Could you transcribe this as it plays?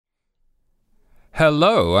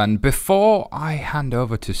Hello, and before I hand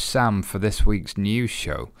over to Sam for this week's news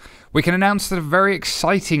show, we can announce the very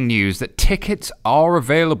exciting news that tickets are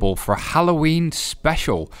available for a Halloween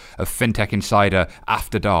special of FinTech Insider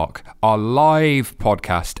After Dark, our live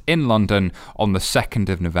podcast in London on the 2nd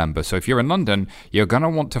of November. So if you're in London, you're going to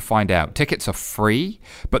want to find out. Tickets are free,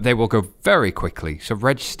 but they will go very quickly, so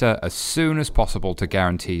register as soon as possible to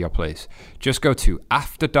guarantee your place. Just go to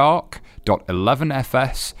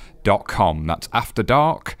afterdark.11fs.com. That's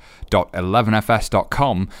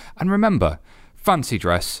afterdark.11fs.com. And remember, fancy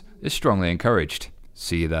dress is strongly encouraged.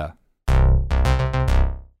 See you there.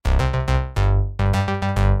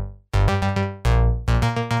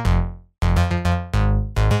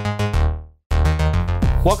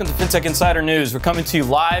 Welcome to FinTech Insider News. We're coming to you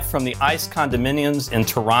live from the ICE condominiums in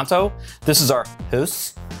Toronto. This is our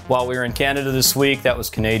house. While we were in Canada this week, that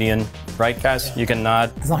was Canadian. Right, guys? You can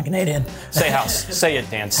nod. It's not Canadian. Say house. Say it,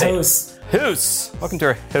 Dan. Say House. it. House. Welcome to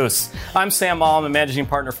our house. I'm Sam Maul. I'm a managing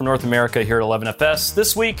partner for North America here at 11FS.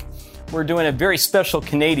 This week, we're doing a very special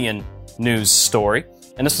Canadian news story.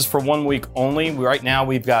 And this is for 1 week only. Right now,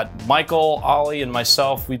 we've got Michael, Ollie, and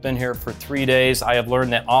myself. We've been here for 3 days. I have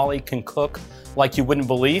learned that Ollie can cook like you wouldn't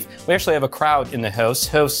believe. We actually have a crowd in the house.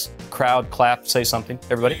 House, crowd, clap, say something.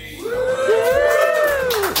 Everybody.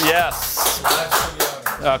 Yes.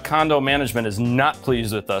 Condo management is not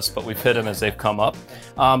pleased with us, but we've hit them as they've come up.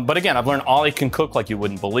 But again, I've learned Ollie can cook like you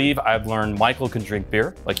wouldn't believe. I've learned Michael can drink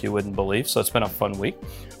beer like you wouldn't believe. So it's been a fun week.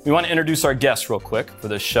 We want to introduce our guests real quick for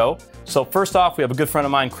this show. So first off, we have a good friend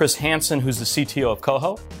of mine, Chris Hansen, who's the CTO of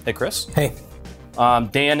Coho. Hey, Chris. Hey.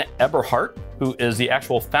 Dan Eberhardt, who is the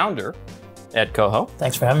actual founder at Coho.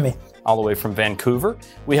 Thanks for having me. All the way from Vancouver.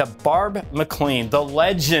 We have Barb McLean, the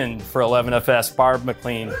legend for 11FS, Barb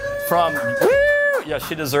McLean from, yeah,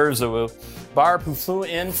 she deserves a woo. Barb, who flew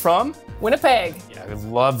in from Winnipeg. Yeah, I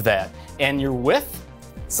love that. And you're with?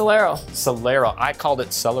 Solero. I called it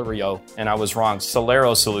Celerio, and I was wrong.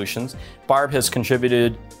 Solero Solutions. Barb has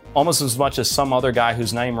contributed almost as much as some other guy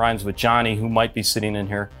whose name rhymes with Johnny, who might be sitting in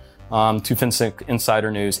here, to FinTech Insider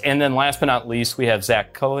News. And then last but not least, we have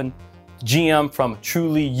Zach Cohen, GM from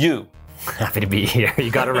Truly You. Happy to be here.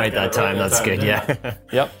 You got it right that time. That's good, yeah.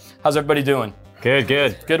 Yep. How's everybody doing? Good.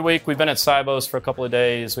 Good week. We've been at Sibos for a couple of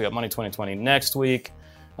days. We got Money 2020 next week.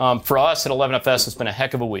 For us at 11FS, it's been a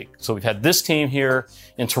heck of a week. So we've had this team here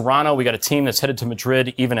in Toronto. We got a team that's headed to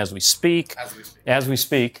Madrid even as we speak. As we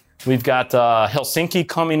speak. We've got Helsinki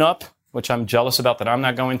coming up, which I'm jealous about that I'm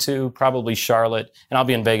not going to. Probably Charlotte. And I'll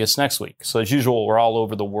be in Vegas next week. So as usual, we're all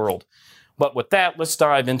over the world. But with that, let's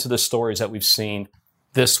dive into the stories that we've seen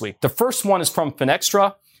this week. The first one is from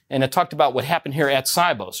Finextra, and it talked about what happened here at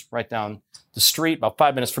Sibos, right down the street, about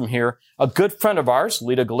 5 minutes from here. A good friend of ours,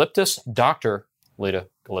 Lita Galiptis, Dr. Lita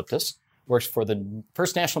Galiptis, works for the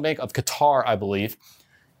First National Bank of Qatar, I believe.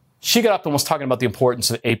 She got up and was talking about the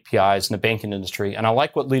importance of APIs in the banking industry, and I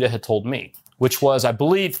like what Lita had told me, which was, I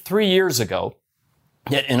believe, 3 years ago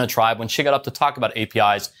in a tribe, when she got up to talk about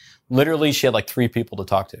APIs, literally she had like 3 people to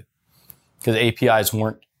talk to, because APIs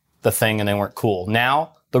weren't the thing and they weren't cool.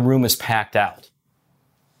 Now, the room is packed out.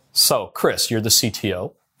 So, Chris, you're the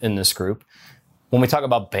CTO in this group. When we talk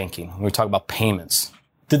about banking, when we talk about payments,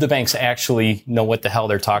 do the banks actually know what the hell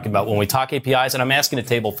they're talking about when we talk APIs? And I'm asking a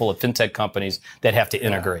table full of fintech companies that have to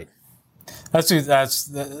integrate. I think that's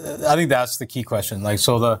the key question. I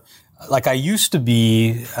used to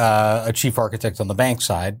be a chief architect on the bank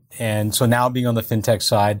side, and so now being on the fintech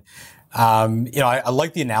side, I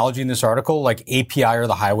like the analogy in this article, like API or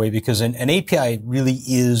the highway, because an API really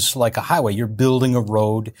is like a highway. You're building a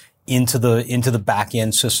road into the back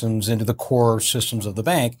end systems, into the core systems of the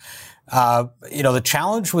bank. The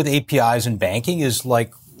challenge with APIs in banking is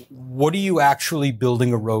like, what are you actually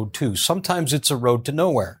building a road to? Sometimes it's a road to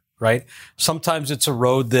nowhere, right? Sometimes it's a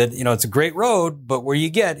road that, it's a great road, but where you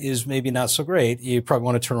get is maybe not so great. You probably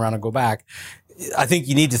want to turn around and go back. I think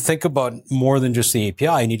you need to think about more than just the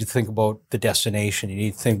API. You need to think about the destination. You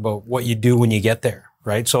need to think about what you do when you get there,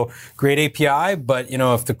 right? So great API, but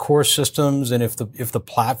if the core systems and if the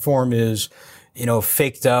platform is,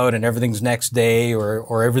 faked out and everything's next day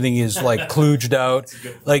or everything is like kludged out,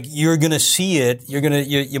 like you're going to see it.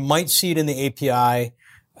 You might see it in the API.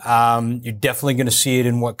 You're definitely going to see it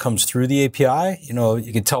in what comes through the API.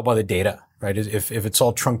 You can tell by the data, right? If it's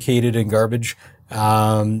all truncated and garbage,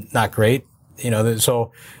 not great.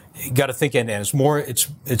 So you got to think end to end.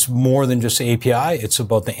 It's more than just the API. It's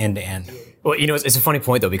about the end to end. Well, it's a funny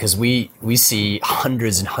point, though, because we see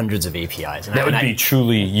hundreds and hundreds of APIs. That would be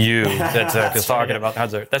truly you that Zach is talking about.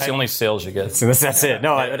 That's the only sales you get. So that's it.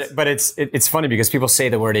 No, but it's funny because people say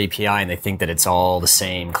the word API and they think that it's all the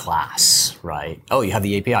same class, right? Oh, you have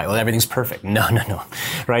the API. Well, everything's perfect. No.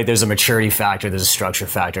 Right? There's a maturity factor, there's a structure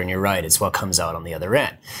factor, and you're right. It's what comes out on the other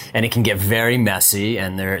end. And it can get very messy,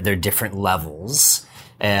 and they're different levels.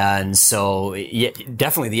 And so, yeah,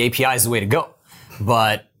 definitely the API is the way to go.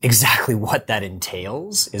 But exactly what that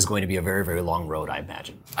entails is going to be a very, very long road, I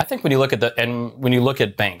imagine. I think when you look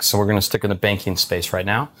at banks, so we're going to stick in the banking space right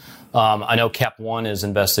now. I know Cap One has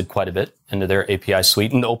invested quite a bit into their API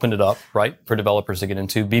suite and opened it up, right, for developers to get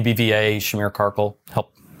into. BBVA, Shamir Karkal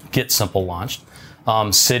helped get Simple launched.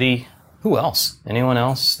 Citi, who else? Anyone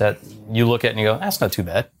else that you look at and you go, that's not too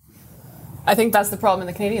bad? I think that's the problem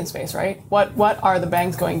in the Canadian space, right? What are the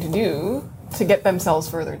banks going to do to get themselves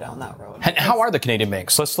further down that road? And how are the Canadian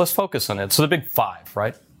banks? Let's focus on it. So the big five,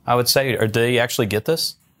 right? I would say, or do they actually get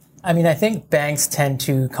this? I mean, I think banks tend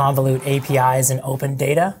to convolute APIs and open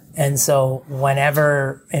data. And so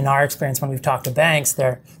whenever, in our experience, when we've talked to banks,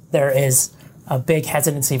 there is a big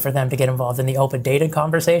hesitancy for them to get involved in the open data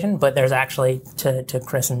conversation. But there's actually, to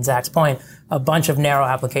Chris and Zach's point, a bunch of narrow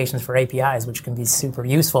applications for APIs, which can be super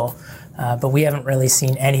useful. But we haven't really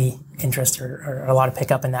seen any interest or a lot of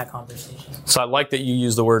pickup in that conversation. So I like that you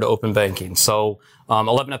use the word open banking. So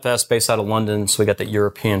 11FS based out of London, so we got that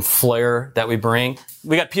European flair that we bring.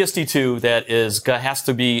 We got PSD2 that has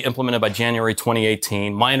to be implemented by January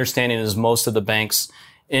 2018. My understanding is most of the banks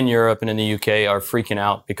in Europe and in the UK are freaking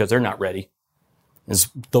out because they're not ready, is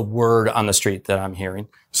the word on the street that I'm hearing.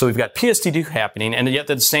 So we've got PSD2 happening, and yet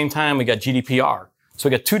at the same time we got GDPR. So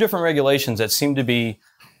we got two different regulations that seem to be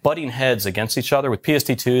butting heads against each other. With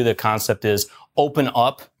PSD2, the concept is open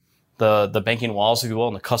up the banking walls, if you will,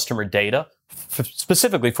 and the customer data,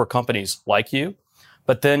 specifically for companies like you.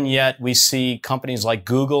 But then yet we see companies like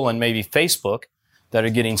Google and maybe Facebook that are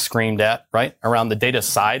getting screamed at, right, around the data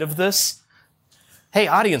side of this. Hey,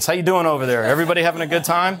 audience, how you doing over there? Everybody having a good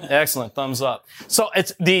time? Excellent, thumbs up. So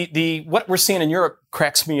it's what we're seeing in Europe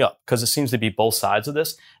cracks me up because it seems to be both sides of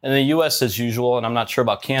this. And the U.S., as usual, and I'm not sure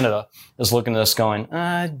about Canada, is looking at this going,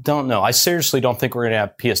 I don't know. I seriously don't think we're going to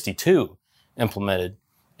have PSD2 implemented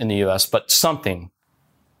in the U.S., but something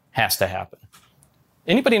has to happen.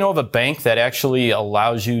 Anybody know of a bank that actually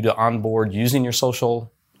allows you to onboard using your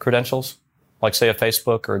social credentials, like say a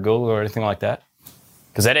Facebook or a Google or anything like that?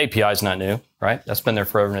 Because that API is not new, right? That's been there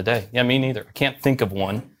forever and a day. Yeah, me neither. I can't think of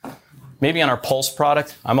one. Maybe on our Pulse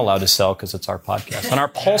product, I'm allowed to sell because it's our podcast. On our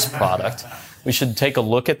Pulse product, we should take a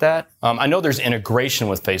look at that. I know there's integration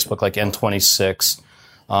with Facebook, like N26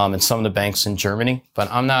 and some of the banks in Germany,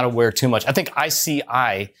 but I'm not aware too much. I think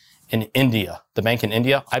ICI in India, the bank in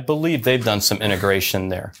India, I believe they've done some integration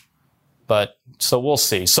there. But so we'll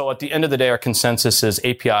see. So at the end of the day, our consensus is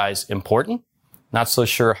API is important. Not so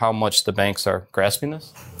sure how much the banks are grasping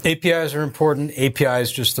this. APIs are important. API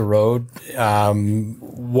is just the road.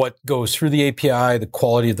 What goes through the API, the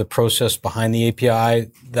quality of the process behind the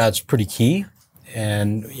API, that's pretty key.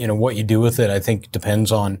 And, what you do with it, I think,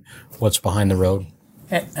 depends on what's behind the road.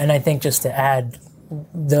 And I think just to add,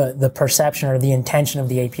 the perception or the intention of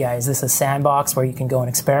the API, is this a sandbox where you can go and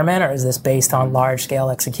experiment, or is this based on large-scale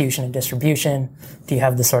execution and distribution? Do you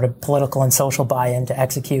have the sort of political and social buy-in to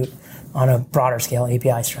execute on a broader scale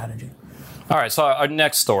API strategy? All right, so our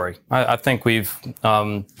next story. I think we've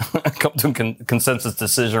come to a consensus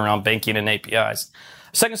decision around banking and APIs.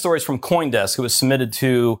 Second story is from CoinDesk. It was submitted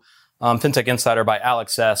to FinTech Insider by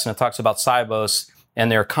Alex S., and it talks about Sibos and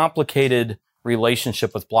their complicated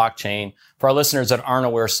relationship with blockchain. For our listeners that aren't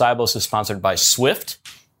aware, Sibos is sponsored by Swift,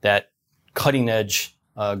 that cutting-edge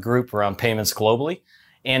group around payments globally.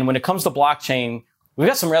 And when it comes to blockchain, we've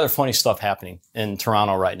got some rather funny stuff happening in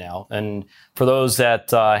Toronto right now. And for those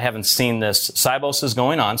that haven't seen this, Sibos is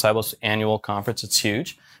going on, Sibos annual conference. It's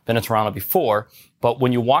huge. Been in Toronto before. But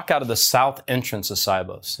when you walk out of the south entrance of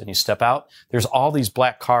Sibos and you step out, there's all these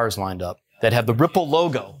black cars lined up that have the Ripple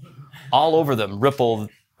logo all over them. Ripple,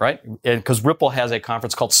 right? Because Ripple has a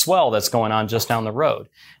conference called Swell that's going on just down the road.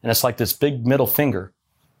 And it's like this big middle finger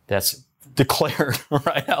that's declared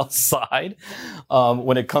right outside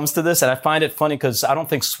when it comes to this. And I find it funny because I don't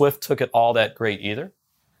think Swift took it all that great either,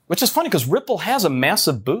 which is funny because Ripple has a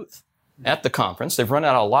massive booth at the conference. They've run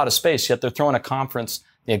out of a lot of space, yet they're throwing a conference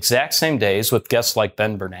the exact same days with guests like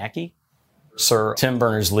Ben Bernanke, Sir Tim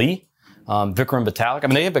Berners-Lee, Vikram Vitalik. I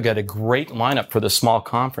mean, they have got a great lineup for this small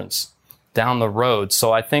conference down the road.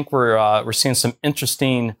 So I think we're seeing some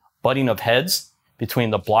interesting butting of heads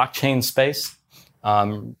between the blockchain space,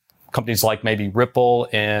 companies like maybe Ripple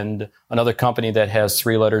and another company that has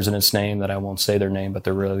 3 letters in its name that I won't say their name, but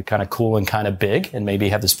they're really kind of cool and kind of big and maybe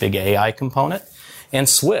have this big AI component. And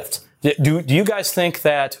Swift. Do you guys think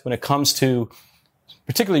that when it comes to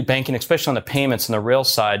particularly banking, especially on the payments and the rail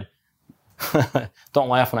side, don't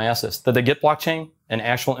laugh when I ask this, did they get blockchain and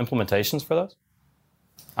actual implementations for those?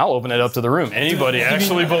 I'll open it up to the room. Anybody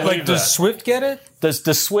actually believe that? Does Swift get it?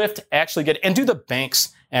 Does Swift actually get it? And do the banks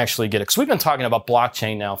actually get it? Because we've been talking about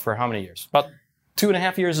blockchain now for how many years? About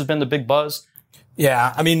 2.5 years has been the big buzz.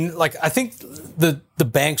 Yeah, I mean, like, I think the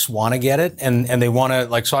banks want to get it, and they want to,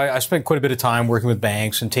 like, so I spent quite a bit of time working with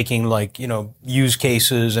banks and taking, like, you know, use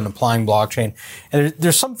cases and applying blockchain. And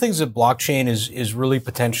there's some things that blockchain is really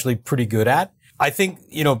potentially pretty good at. I think,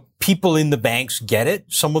 you know, people in the banks get it.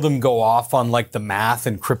 Some of them go off on, like, the math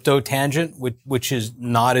and crypto tangent, which is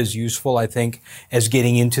not as useful, I think, as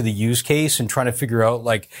getting into the use case and trying to figure out,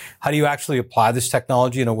 like, how do you actually apply this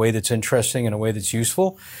technology in a way that's interesting, in a way that's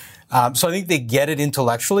useful. So I think they get it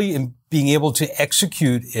intellectually, and being able to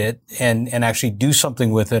execute it and actually do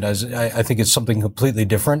something with it, as I think it's something completely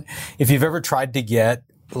different. If you've ever tried to get,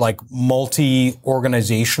 like,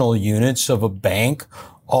 multi-organizational units of a bank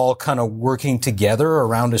all kind of working together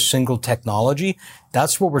around a single technology,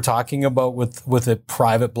 that's what we're talking about with a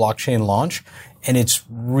private blockchain launch. And it's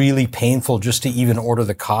really painful just to even order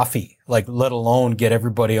the coffee, like, let alone get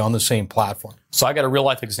everybody on the same platform. So I got a real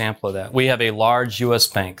life example of that. We have a large U.S.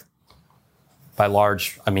 bank. By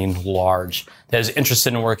large, I mean large, that is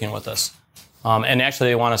interested in working with us. And actually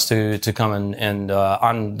they want us to come and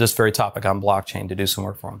on this very topic, on blockchain, to do some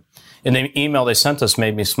work for them. And the email they sent us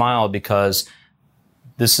made me smile, because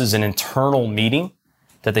this is an internal meeting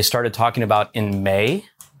that they started talking about in May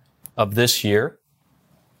of this year,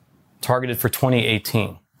 targeted for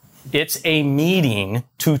 2018. It's a meeting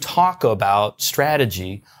to talk about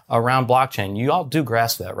strategy around blockchain. You all do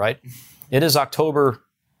grasp that, right? It is October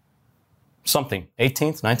something,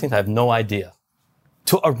 18th, 19th, I have no idea.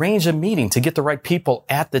 To arrange a meeting, to get the right people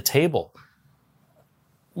at the table.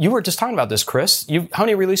 You were just talking about this, Chris. How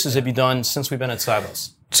many releases have you done since we've been at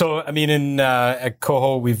Sibos? So, I mean, at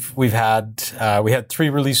Coho, we had 3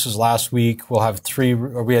 releases last week. We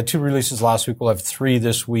had 2 releases last week. We'll have 3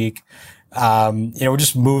 this week. We're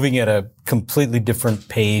just moving at a completely different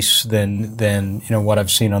pace than, what I've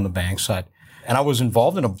seen on the bank side. And I was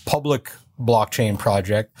involved in a public blockchain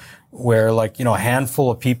project where, a handful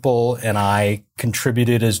of people and I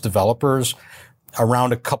contributed as developers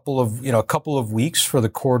around a couple of weeks for the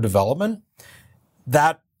core development.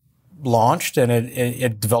 That launched, and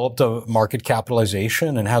it developed a market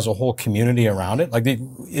capitalization and has a whole community around it. Like,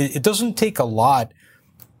 it doesn't take a lot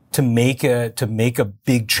to make a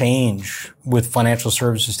big change with financial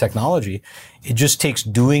services technology. It just takes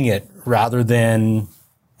doing it rather than,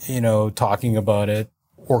 talking about it,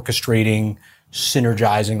 orchestrating,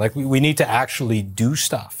 synergizing. Like, we need to actually do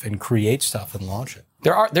stuff and create stuff and launch it.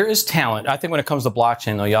 There is talent. I think when it comes to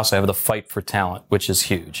blockchain, though, you also have the fight for talent, which is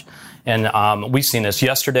huge. And we've seen this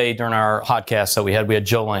yesterday during our podcast that we had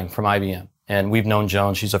Joe Lang from IBM. And we've known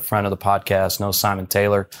Joan. She's a friend of the podcast, knows Simon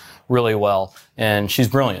Taylor really well. And she's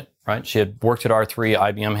brilliant, right? She had worked at R3.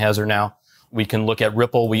 IBM has her now. We can look at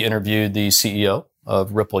Ripple. We interviewed the CEO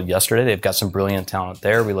of Ripple yesterday. They've got some brilliant talent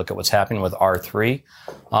there. We look at what's happening with R3.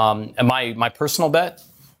 And my personal bet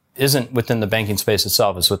isn't within the banking space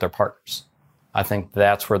itself. It's with their partners. I think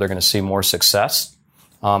that's where they're going to see more success.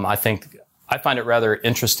 I find it rather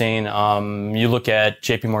interesting. You look at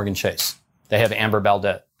JP Morgan Chase. They have Amber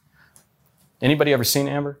Baldet. Anybody ever seen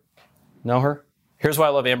Amber? Know her? Here's why I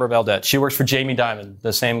love Amber Baldet. She works for Jamie Dimon,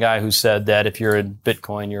 the same guy who said that if you're in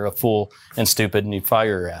Bitcoin, you're a fool and stupid and you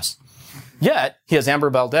fire your ass. Yet, he has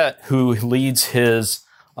Amber Baldet, who leads his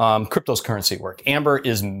cryptocurrency work. Amber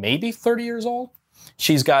is maybe 30 years old.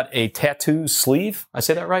 She's got a tattoo sleeve. I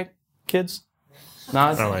say that right, kids?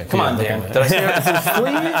 No, come on, Dan. Did I say that?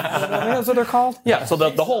 Sleeve? I think that's what they're called. Yeah, so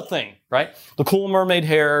the whole thing, right? The cool mermaid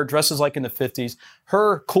hair, dresses like in the 50s.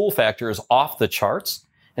 Her cool factor is off the charts,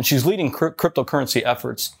 and she's leading cryptocurrency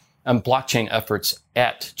efforts and blockchain efforts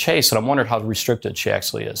at Chase, and I'm wondering how restricted she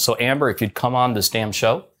actually is. So, Amber, if you'd come on this damn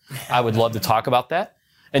show, I would love to talk about that.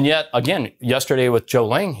 And yet, again, yesterday with Joe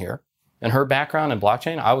Lang here, and her background in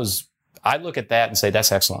blockchain, I look at that and say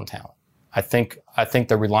that's excellent talent. I think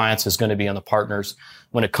the reliance is going to be on the partners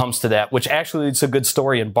when it comes to that, which actually it's a good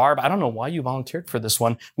story. And Barb, I don't know why you volunteered for this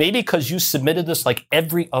one. Maybe because you submitted this like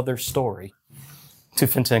every other story to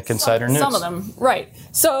FinTech Insider News. Some of them, right.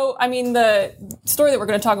 So, I mean, the story that we're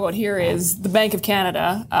going to talk about here is the Bank of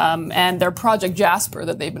Canada and their Project Jasper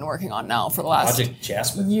that they've been working on now for the last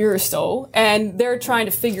year or so. And they're trying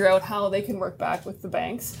to figure out how they can work back with the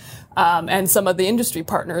banks. and some of the industry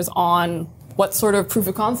partners on what sort of proof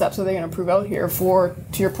of concepts are they going to prove out here for,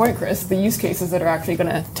 to your point, Chris, the use cases that are actually going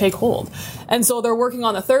to take hold. And so they're working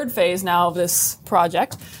on the third phase now of this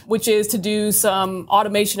project, which is to do some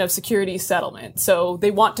automation of securities settlement. So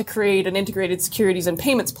they want to create an integrated securities and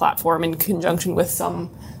payments platform in conjunction with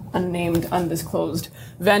some unnamed, undisclosed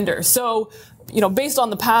vendor. So, based on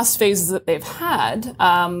the past phases that they've had,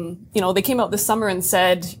 they came out this summer and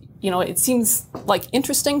said, it seems like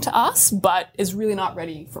interesting to us, but is really not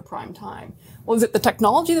ready for prime time. Well, is it the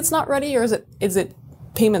technology that's not ready, or is it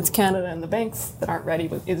Payments Canada and the banks that aren't ready,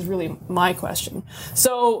 is really my question.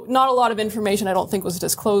 So not a lot of information, I don't think, was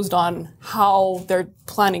disclosed on how they're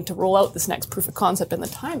planning to roll out this next proof of concept and the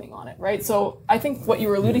timing on it, right? So I think what you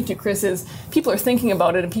were alluding to, Chris, is people are thinking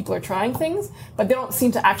about it and people are trying things, but they don't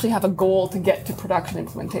seem to actually have a goal to get to production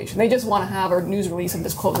implementation. They just want to have a news release and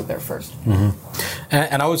disclose it there first. Mm-hmm.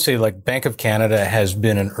 And I would say, Bank of Canada has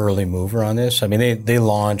been an early mover on this. I mean, they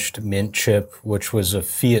launched Mint Chip, which was a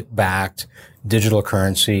fiat-backed digital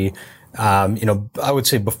currency, I would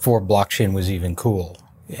say before blockchain was even cool.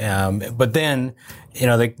 But then,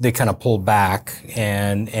 they kind of pulled back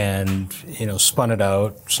and spun it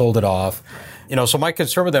out, sold it off. So my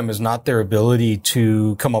concern with them is not their ability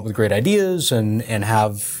to come up with great ideas and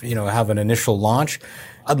have an initial launch.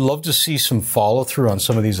 I'd love to see some follow through on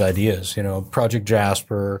some of these ideas, Project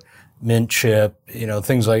Jasper, Mint Chip,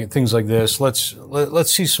 things like this.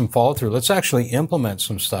 Let's see some follow through. Let's actually implement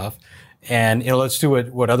some stuff. And, let's do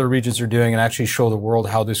what other regions are doing and actually show the world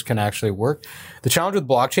how this can actually work. The challenge with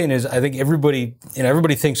blockchain is I think everybody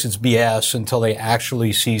thinks it's BS until they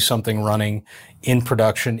actually see something running in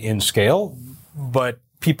production in scale. But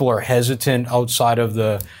people are hesitant outside of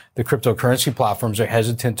the cryptocurrency platforms are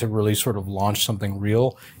hesitant to really sort of launch something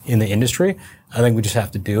real in the industry. I think we just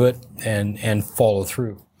have to do it and follow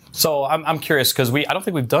through. So I'm curious because I don't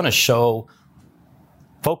think we've done a show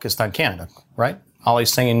focused on Canada, right?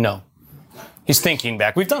 Ollie's saying no. He's thinking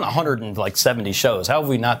back. We've done 170 shows. How have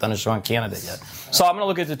we not done a show on Canada yet? So I'm going to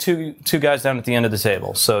look at the two guys down at the end of the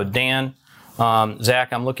table. So Dan,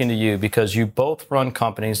 Zach, I'm looking to you because you both run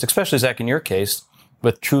companies, especially Zach in your case,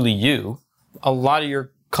 with Truly You. A lot of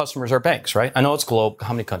your customers are banks, right? I know it's global.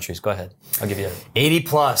 How many countries? Go ahead. I'll give you 80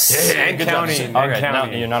 plus. And counting. Okay, now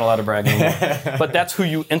you're not allowed to brag anymore. But that's who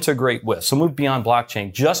you integrate with. So move beyond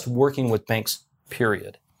blockchain, just working with banks,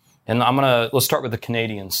 period. And let's start with the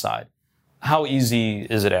Canadian side. How easy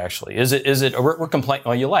is it actually? Is it, we're complaining,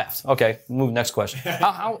 oh, you laughed. Okay, move next question.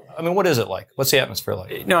 What is it like? What's the atmosphere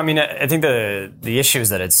like? No, I think the issue is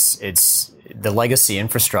that it's the legacy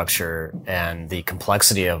infrastructure and the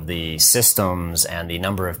complexity of the systems and the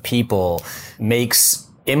number of people makes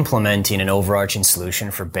implementing an overarching solution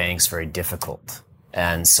for banks very difficult.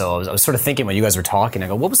 And so I was sort of thinking when you guys were talking, I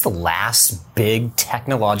go, what was the last big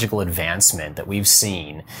technological advancement that we've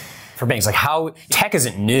seen for banks? Like how tech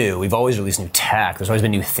isn't new. We've always released new tech. There's always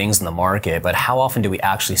been new things in the market, but how often do we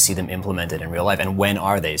actually see them implemented in real life and when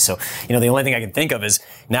are they? So, the only thing I can think of is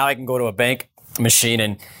now I can go to a bank machine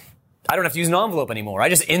and I don't have to use an envelope anymore. I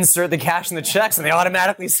just insert the cash and the checks and they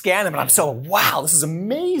automatically scan them and I'm so, wow, this is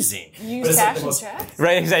amazing. You use cash and checks?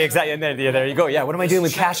 Right, exactly. And there you go. Yeah, what am I doing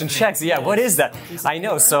with cash and checks? Yeah, what is that? I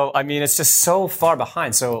know. So, it's just so far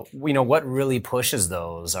behind. So, what really pushes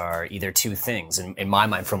those are either two things in my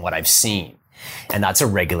mind from what I've seen. And that's a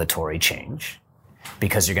regulatory change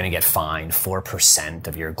because you're going to get fined 4%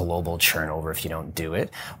 of your global turnover if you don't do it.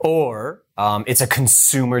 Or it's a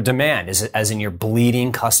consumer demand, as in you're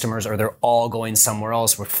bleeding customers or they're all going somewhere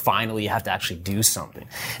else where finally you have to actually do something.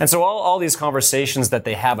 And so all these conversations that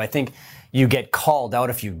they have, I think you get called out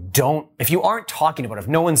if you aren't talking about it, if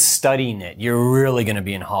no one's studying it, you're really going to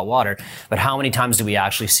be in hot water. But how many times do we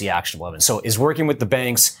actually see actionable evidence? So is working with the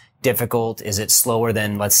banks difficult? Is it slower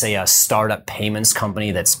than, let's say, a startup payments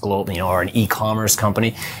company that's global, or an e-commerce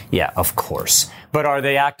company? Yeah, of course. But are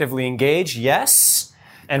they actively engaged? Yes.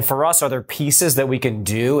 And for us, are there pieces that we can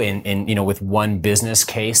do in with one business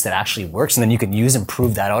case that actually works and then you can use and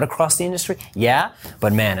prove that out across the industry? Yeah.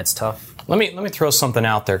 But man, it's tough. Let me throw something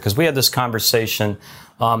out there because we had this conversation.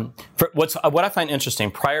 What I find interesting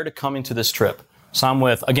prior to coming to this trip, so I'm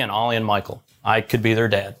with, again, Ollie and Michael. I could be their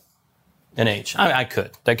dad. In age. I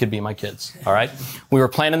could. That could be my kids. All right. We were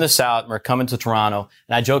planning this out. We're coming to Toronto.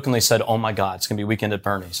 And I jokingly said, oh my God, it's going to be Weekend at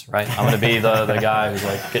Bernie's, right? I'm going to be the guy who's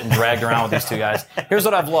like getting dragged around with these two guys. Here's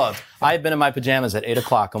what I've loved. I've been in my pajamas at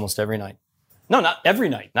 8:00 almost every night. No, not every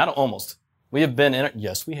night. Not almost. We have been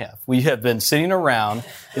yes, we have. We have been sitting around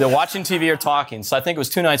either watching TV or talking. So I think it was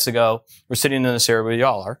 2 nights ago. We're sitting in this area where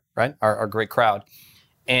y'all are, right? Our great crowd.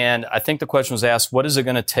 And I think the question was asked, what is it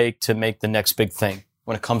going to take to make the next big thing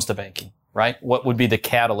when it comes to banking? right? What would be the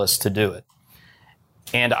catalyst to do it?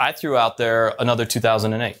 And I threw out there another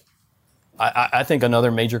 2008. I think another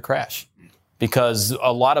major crash, because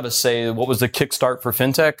a lot of us say, what was the kickstart for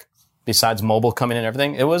fintech besides mobile coming in and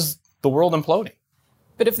everything? It was the world imploding.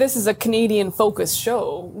 But if this is a Canadian-focused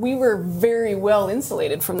show, we were very well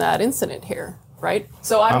insulated from that incident here, right?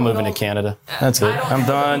 So I'm moving to Canada. That's it. I'm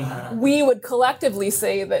done. We would collectively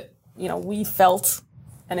say that, we felt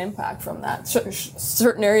an impact from that.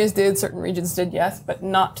 Certain areas did, certain regions did, yes, but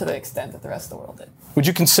not to the extent that the rest of the world did. Would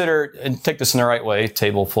you consider, and take this in the right way,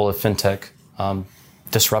 table full of fintech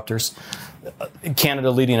disruptors,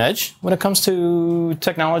 Canada leading edge when it comes to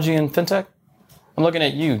technology and fintech? I'm looking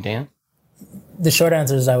at you, Dan. The short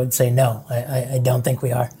answer is I would say no. I don't think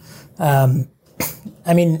we are.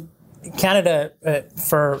 Canada,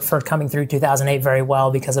 for coming through 2008 very well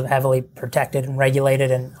because of heavily protected and regulated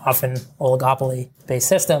and often oligopoly-based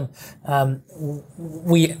system,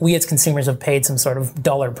 we as consumers have paid some sort of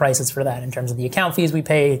dollar prices for that in terms of the account fees we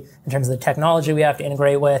pay, in terms of the technology we have to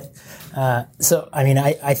integrate with.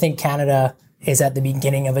 I think Canada is at the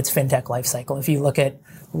beginning of its fintech life cycle. If you look at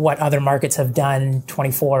what other markets have done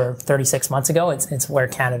 24 or 36 months ago, it's where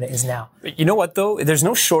Canada is now. You know what, though? There's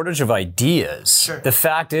no shortage of ideas. Sure. The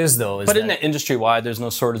fact is, though, isn't it industry-wide? There's no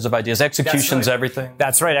shortage of ideas. Execution's everything.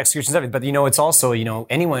 That's right. Execution's everything. But, it's also,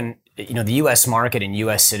 anyone, the U.S. market and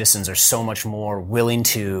U.S. citizens are so much more willing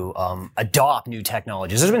to adopt new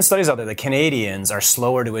technologies. There's been studies out there that Canadians are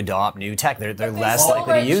slower to adopt new tech. They're less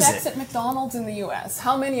likely to use checks it. At McDonald's in the U.S.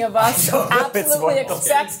 How many of us absolutely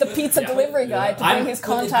expect the pizza delivery guy to bring his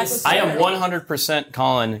contactless? I am 100%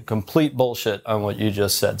 calling complete bullshit on what you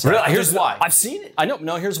just said. So really? Here's why. I've seen it. I know.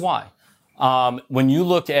 No, here's why. When you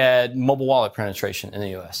look at mobile wallet penetration in the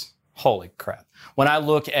U.S., holy crap. When I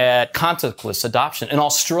look at contactless adoption in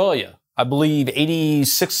Australia, I believe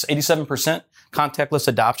 87% contactless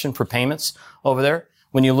adoption for payments over there.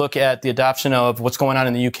 When you look at the adoption of what's going on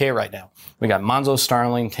in the UK right now, we got Monzo,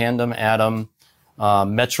 Starling, Tandem, Atom,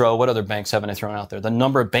 Metro. What other banks haven't I thrown out there? The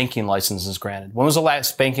number of banking licenses granted. When was the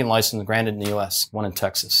last banking license granted in the U.S.? One in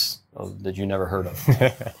Texas that you never heard of.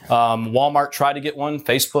 Walmart tried to get one.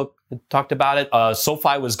 Facebook talked about it.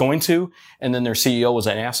 SoFi was going to, and then their CEO was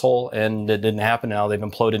an asshole, and it didn't happen. Now they've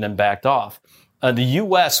imploded and backed off. The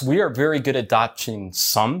U.S., we are very good at adopting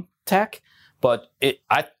some tech, but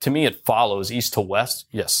to me, it follows east to west.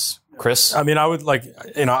 Yes. Chris? I mean, I would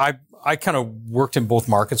I kind of worked in both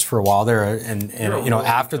markets for a while there, and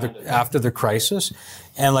after the crisis,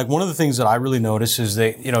 and like one of the things that I really noticed is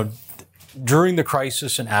that during the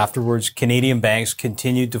crisis and afterwards, Canadian banks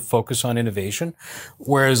continued to focus on innovation,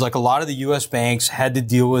 whereas like a lot of the U.S. banks had to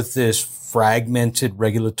deal with this fragmented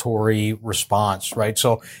regulatory response, right?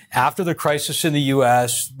 So after the crisis in the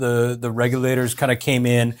U.S., the regulators kind of came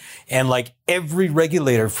in, and like every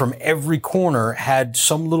regulator from every corner had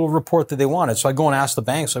some little report that they wanted. So I go and ask the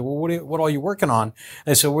banks, like, well, what are you working on? And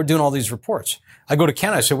they said, we're doing all these reports. I go to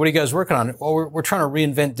Canada, I said, what are you guys working on? Well, we're trying to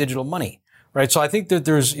reinvent digital money. Right. So I think that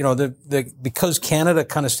there's, because Canada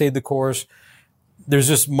kind of stayed the course, there's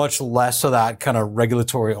just much less of that kind of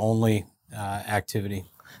regulatory only activity.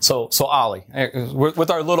 So Ollie,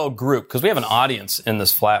 with our little group, because we have an audience in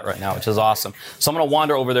this flat right now, which is awesome. So I'm going to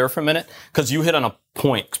wander over there for a minute, because you hit on a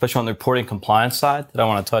point, especially on the reporting compliance side, that I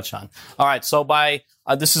want to touch on. All right. So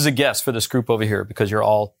this is a guess for this group over here, because you're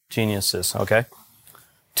all geniuses. Okay.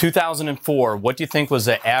 2004, what do you think was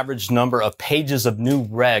the average number of pages of new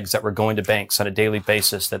regs that were going to banks on a daily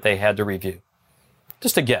basis that they had to review?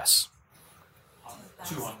 Just a guess.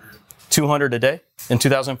 200. 200 a day? In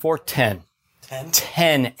 2004, 10.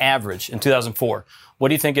 10 average in 2004. What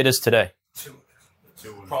do you think it is today?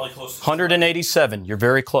 Probably close to 187. You're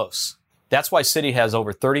very close. That's why Citi has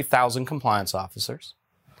over 30,000 compliance officers.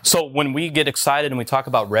 So when we get excited and we talk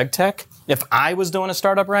about RegTech, if I was doing a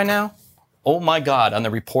startup right now, oh my God, on the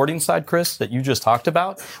reporting side, Chris, that you just talked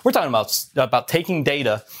about, we're talking about taking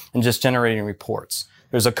data and just generating reports.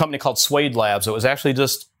 There's a company called Suede Labs that was actually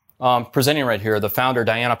just presenting right here. The founder,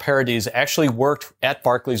 Diana Paradis, actually worked at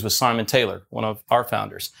Barclays with Simon Taylor, one of our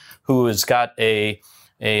founders, who has got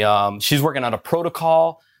she's working on a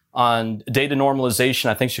protocol on data normalization.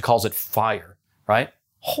 I think she calls it FIRE, right?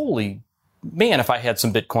 Holy man, if I had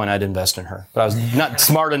some Bitcoin, I'd invest in her. But I was not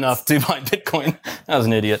smart enough to buy Bitcoin. I was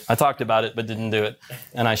an idiot. I talked about it, but didn't do it.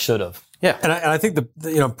 And I should have. Yeah. And I think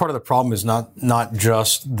part of the problem is not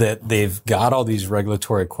just that they've got all these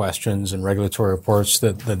regulatory questions and regulatory reports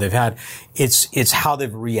that they've had. It's how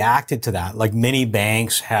they've reacted to that. Like many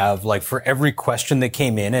banks have, like for every question that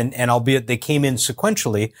came in, and albeit they came in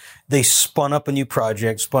sequentially, they spun up a new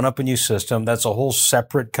project, spun up a new system. That's a whole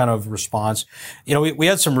separate kind of response. We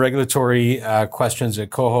had some regulatory questions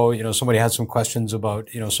at Koho. Somebody had some questions about,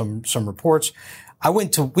 some reports.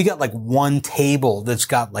 We got like one table that's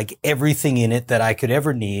got like everything in it that I could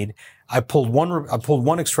ever need. I pulled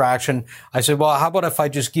one extraction. I said, well, how about if I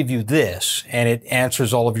just give you this and it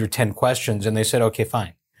answers all of your 10 questions? And they said, okay,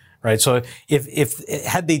 fine. Right. So if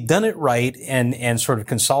had they done it right and sort of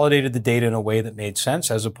consolidated the data in a way that made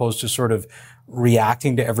sense, as opposed to sort of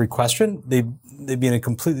reacting to every question, they'd be in a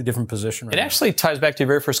completely different position. Right It actually ties back to your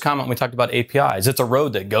very first comment when we talked about APIs. It's a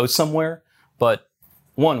road that goes somewhere, but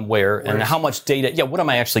one, where and how much data, what am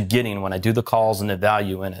I actually getting when I do the calls and the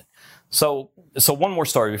value in it? So one more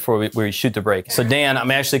story before we shoot the break. So Dan,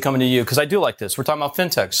 I'm actually coming to you because I do like this. We're talking about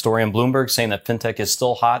fintech. Story on Bloomberg saying that fintech is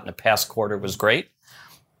still hot and the past quarter was great.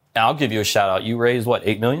 And I'll give you a shout out. You raised what,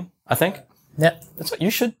 8 million, I think? Yep. You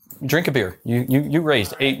should drink a beer. You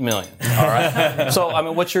raised 8 million. All right.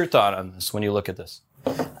 So, what's your thought on this when you look at this?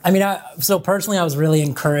 So personally, I was really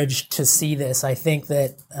encouraged to see this. I think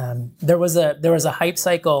that there was a hype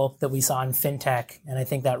cycle that we saw in fintech, and I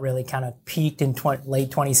think that really kind of peaked in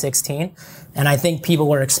late 2016. And I think people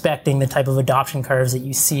were expecting the type of adoption curves that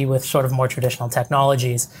you see with sort of more traditional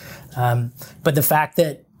technologies. But the fact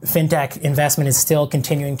that fintech investment is still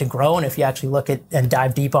continuing to grow, and if you actually look at and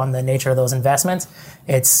dive deep on the nature of those investments,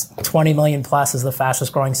 it's 20 million plus is the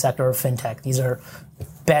fastest growing sector of fintech. These are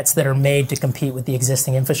bets that are made to compete with the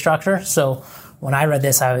existing infrastructure. So when I read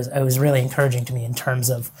this, it was really encouraging to me in terms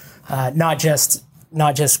of not just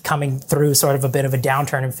coming through sort of a bit of a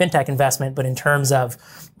downturn in fintech investment, but in terms of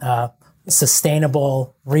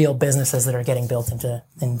sustainable, real businesses that are getting built in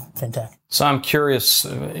fintech. So I'm curious,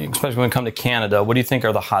 especially when we come to Canada, what do you think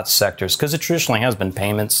are the hot sectors? Because it traditionally has been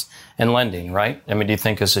payments and lending, right? Do you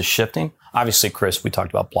think this is shifting? Obviously, Chris, we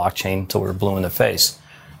talked about blockchain until we were blue in the face.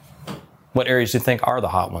 What areas do you think are the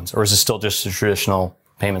hot ones? Or is it still just the traditional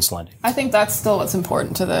payments lending? I think that's still what's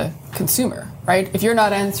important to the consumer, right? If you're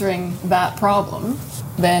not answering that problem,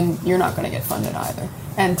 then you're not going to get funded either.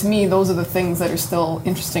 And to me, those are the things that are still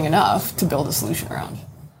interesting enough to build a solution around.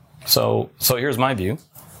 So here's my view.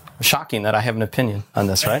 Shocking that I have an opinion on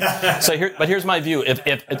this, right? But here's my view.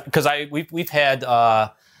 Because we've had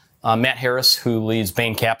Matt Harris, who leads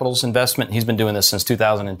Bain Capital's investment. He's been doing this since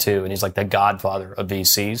 2002, and he's like the godfather of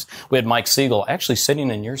VCs. We had Mike Siegel actually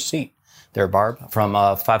sitting in your seat there, Barb, from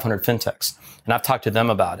 500 Fintechs, and I've talked to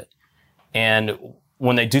them about it. And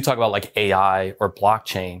when they do talk about like AI or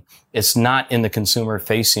blockchain, it's not in the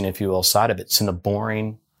consumer-facing, if you will, side of it. It's in the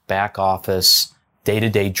boring back office,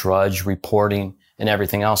 day-to-day drudge reporting and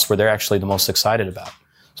everything else where they're actually the most excited about.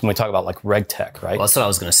 So when we talk about like RegTech, right? Well, that's what I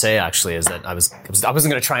was going to say, actually, is that I wasn't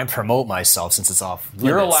going to try and promote myself since it's off limits.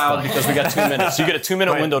 You're allowed because we got 2 minutes. You get a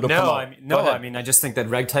 2-minute window to promote. I just think that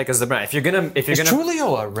RegTech is the brand. If you're gonna,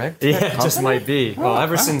 Trulia a RegTech? Yeah, it just might be. Well,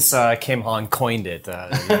 ever since Kim Hong coined it,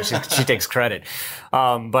 she takes credit.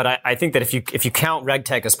 But I think that if you count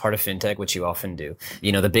RegTech as part of fintech, which you often do,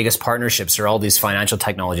 the biggest partnerships are all these financial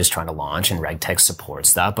technologies trying to launch, and RegTech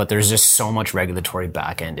supports that. But there's just so much regulatory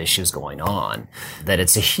back end issues going on that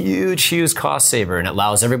it's a huge cost saver, and it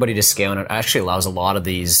allows everybody to scale, and it actually allows a lot of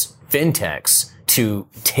these fintechs to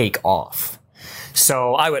take off.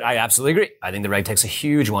 So I absolutely agree. I think the RegTech's a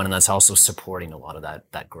huge one, and that's also supporting a lot of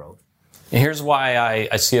that growth. And here's why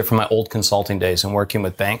I see it from my old consulting days and working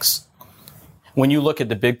with banks. When you look at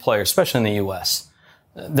the big players, especially in the U.S.,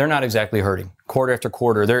 they're not exactly hurting. Quarter after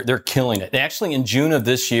quarter, they're killing it. And actually, in June of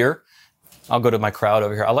this year, I'll go to my crowd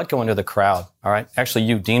over here. I like going to the crowd, all right?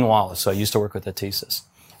 Actually, Dean Wallace, so I used to work with Atesis.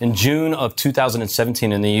 In June of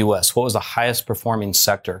 2017 in the U.S., what was the highest performing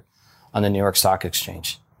sector on the New York Stock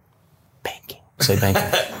Exchange? Banking. Say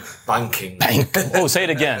banking. Banking. Oh, say it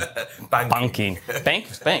again. Banking.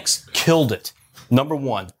 Banks killed it. Number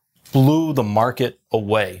one. Blew the market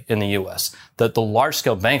away in the U.S. That the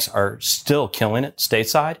large-scale banks are still killing it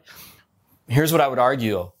stateside. Here's what I would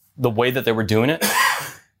argue. The way that they were doing it,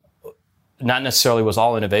 not necessarily was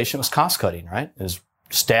all innovation. It was cost-cutting, right? It was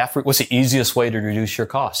staff. What's the easiest way to reduce your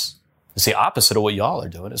costs? It's the opposite of what y'all are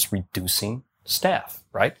doing. It's reducing staff,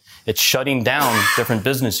 right? It's shutting down different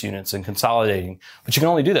business units and consolidating. But you can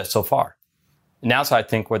only do that so far. And now I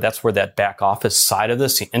think that's where that back office side of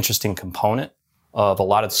this, the interesting component of a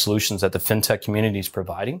lot of the solutions that the fintech community is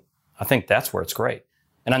providing, I think that's where it's great.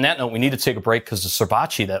 And on that note, we need to take a break because the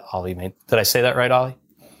Sriracha that Ollie made. Did I say that right, Ollie?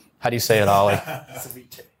 How do you say it, Ollie?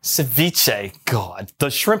 Ceviche. God,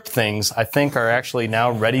 the shrimp things, I think, are actually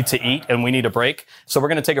now ready to eat, and we need a break. So we're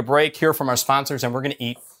going to take a break, hear from our sponsors, and we're going to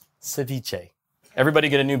eat ceviche. Everybody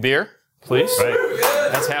get a new beer, please. Right.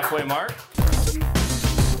 That's halfway mark.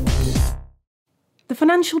 The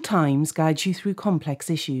Financial Times guides you through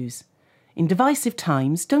complex issues. In divisive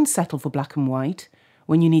times, don't settle for black and white.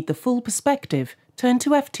 When you need the full perspective, turn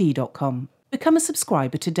to ft.com. Become a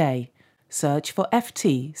subscriber today. Search for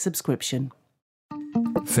FT subscription.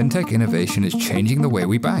 Fintech innovation is changing the way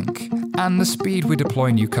we bank, and the speed we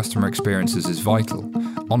deploy new customer experiences is vital.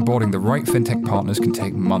 Onboarding the right fintech partners can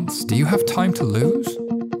take months. Do you have time to lose?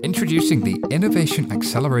 Introducing the Innovation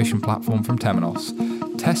Acceleration Platform from Temenos.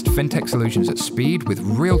 Test fintech solutions at speed with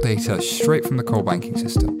real data straight from the core banking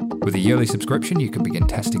system. With a yearly subscription, you can begin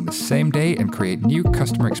testing the same day and create new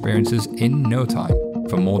customer experiences in no time.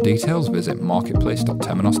 For more details, visit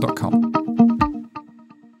marketplace.temenos.com.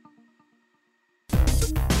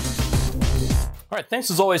 All right,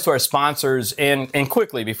 thanks as always to our sponsors. And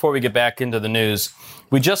quickly, before we get back into the news,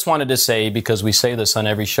 we just wanted to say, because we say this on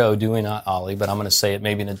every show, do we not, Ollie? But I'm going to say it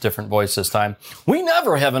maybe in a different voice this time. We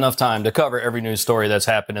never have enough time to cover every news story that's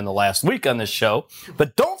happened in the last week on this show.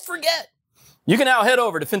 But don't forget, you can now head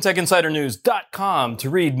over to fintechinsidernews.com to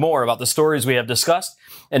read more about the stories we have discussed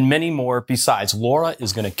and many more besides. Laura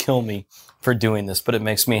is going to kill me for doing this, but it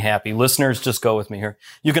makes me happy. Listeners, just go with me here.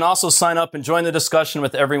 You can also sign up and join the discussion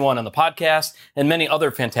with everyone on the podcast and many other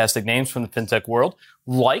fantastic names from the fintech world,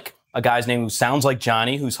 like a guy's name who sounds like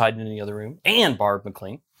Johnny, who's hiding in the other room, and Barb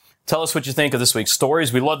McLean. Tell us what you think of this week's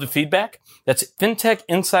stories. We love the feedback. That's at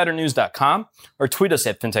fintechinsidernews.com, or tweet us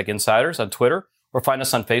at fintechinsiders on Twitter, or find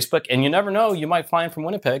us on Facebook. And you never know, you might fly in from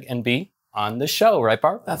Winnipeg and be on the show, right,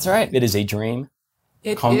 Barb? That's right. It is a dream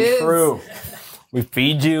Come true. We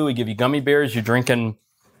feed you, we give you gummy bears, you're drinking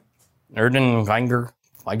Erdenwenger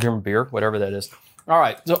beer, whatever that is. All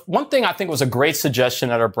right, so one thing I think was a great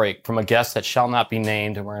suggestion at our break from a guest that shall not be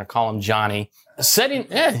named, and we're going to call him Johnny.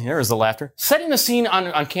 Here's the laughter. Setting the scene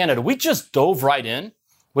on Canada. We just dove right in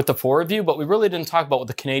with the four of you, but we really didn't talk about what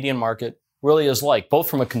the Canadian market really is like, both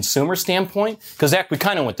from a consumer standpoint, because Zach, we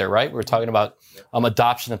kind of went there, right? We were talking about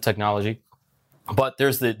adoption of technology, but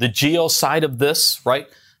there's the geo side of this, right?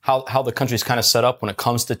 How the country's kind of set up when it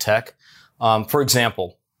comes to tech. For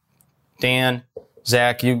example, Dan,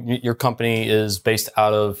 Zach, your company is based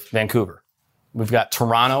out of Vancouver. We've got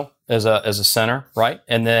Toronto as a center, right?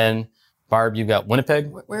 And then Barb, you've got Winnipeg.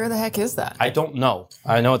 Where the heck is that? I don't know.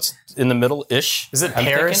 I know it's in the middle-ish. Is it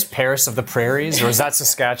Paris of the prairies, or is that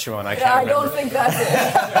Saskatchewan? I can't remember. I don't think that's it.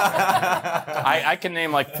 I can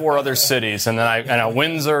name like 4 other cities, and then I know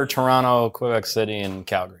Windsor, Toronto, Quebec City, and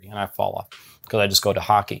Calgary, and I fall off because I just go to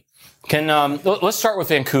hockey. Let's start with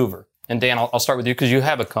Vancouver. And Dan, I'll start with you because you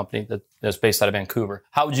have a company that's based out of Vancouver.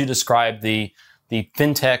 How would you describe the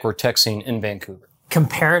fintech or tech scene in Vancouver?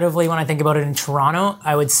 Comparatively, when I think about it in Toronto,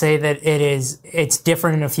 I would say that it's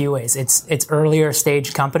different in a few ways. It's earlier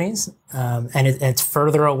stage companies, and it's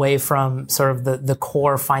further away from sort of the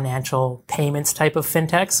core financial payments type of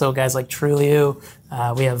fintech. So guys like Trulioo,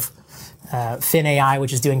 we have FinAI,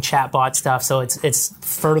 which is doing chatbot stuff. So it's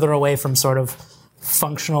further away from sort of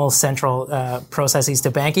functional central processes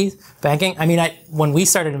to banking. I mean, when we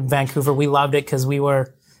started in Vancouver, we loved it because we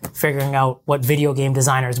were figuring out what video game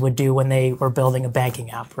designers would do when they were building a banking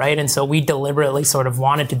app, right? And so we deliberately sort of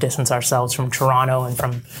wanted to distance ourselves from Toronto and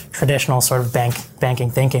from traditional sort of banking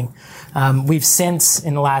thinking. We've since,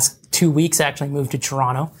 in the last 2 weeks, actually moved to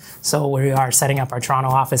Toronto. So we are setting up our Toronto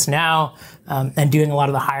office now and doing a lot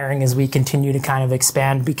of the hiring as we continue to kind of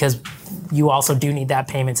expand, because you also do need that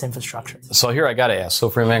payments infrastructure. So here I got to ask, so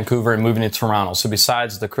from Vancouver and moving to Toronto, so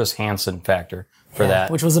besides the Chris Hansen factor for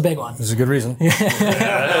that. Which was a big one. There's a good reason.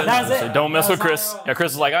 That was it. So don't mess with Chris. Yeah,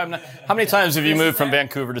 Chris is like, how many times have you moved from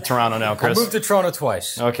Vancouver to Toronto now, Chris? I moved to Toronto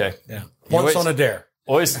twice. Okay. Yeah. Once on a dare.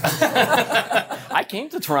 Always. I came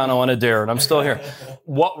to Toronto on a dare, and I'm still here.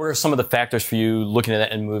 What were some of the factors for you looking at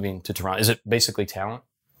that and moving to Toronto? Is it basically talent?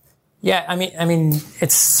 Yeah, I mean,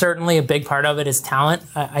 it's certainly a big part of it is talent.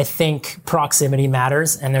 I think proximity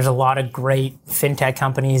matters, and there's a lot of great fintech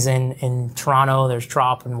companies in Toronto. There's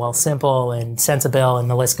Trop and Wealthsimple and Sensibill, and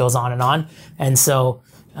the list goes on and on. And so,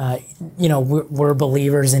 we're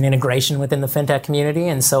believers in integration within the fintech community,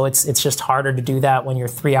 and so it's just harder to do that when you're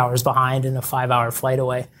 3 hours behind and a 5-hour flight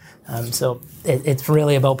away. So it's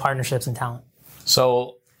really about partnerships and talent.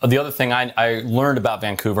 So the other thing I learned about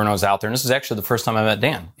Vancouver when I was out there, and this is actually the first time I met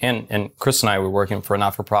Dan, and Chris and I were working with a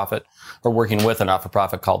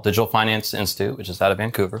not-for-profit called Digital Finance Institute, which is out of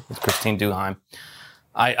Vancouver, with Christine Duheim.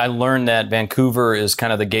 I learned that Vancouver is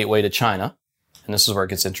kind of the gateway to China, and this is where it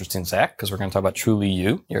gets interesting, Zach, because we're going to talk about Truly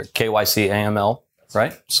You. You're a KYC AML,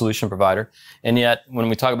 right? Solution provider. And yet, when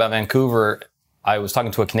we talk about Vancouver, I was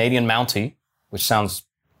talking to a Canadian Mountie, which sounds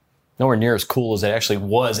nowhere near as cool as it actually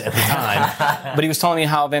was at the time. But he was telling me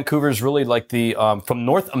how Vancouver is really like the, from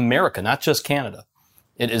North America, not just Canada.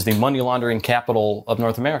 It is the money laundering capital of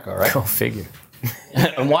North America, right? Go figure.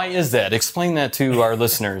 And why is that? Explain that to our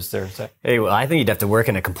listeners there, Zach. Hey, well, I think you'd have to work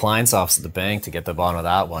in a compliance office at the bank to get the bottom of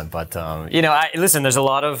that one. But, listen, there's a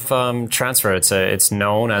lot of transfer. It's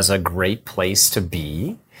known as a great place to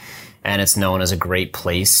be. And it's known as a great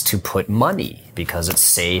place to put money because it's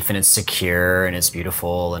safe and it's secure and it's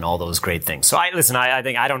beautiful and all those great things. So I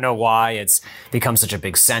think I don't know why it's become such a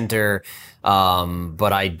big center.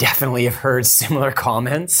 But I definitely have heard similar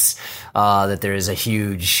comments, that there is a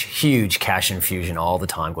huge cash infusion all the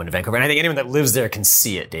time going to Vancouver. And I think anyone that lives there can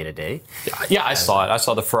see it day to day. Yeah, I saw it. I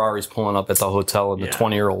saw the Ferraris pulling up at the hotel and the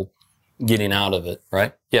 20-year-old getting out of it,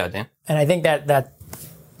 right? Yeah, Dan. And I think that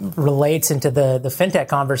relates into the fintech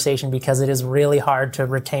conversation because it is really hard to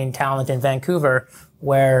retain talent in Vancouver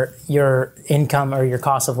where your income or your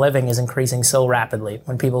cost of living is increasing so rapidly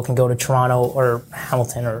when people can go to Toronto or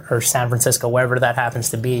Hamilton or San Francisco, wherever that happens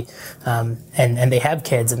to be, and they have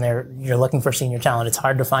kids and you're looking for senior talent. It's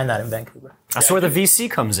hard to find that in Vancouver. That's where the VC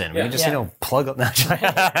comes in. We just, plug up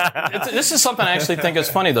that. This is something I actually think is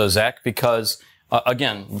funny though, Zach, because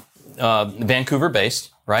again, Vancouver-based,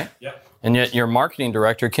 right? Yep. And yet your marketing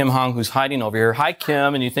director, Kim Hong, who's hiding over here. Hi,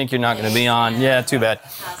 Kim, and you think you're not going to be on. Yeah, too bad.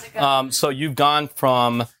 How's it going? So you've gone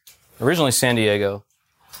from originally San Diego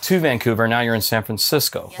to Vancouver. Now you're in San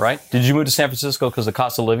Francisco, yes, right? Did you move to San Francisco because the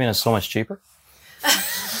cost of living is so much cheaper? No.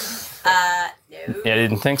 Yeah, I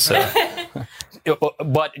didn't think so.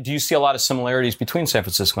 But do you see a lot of similarities between San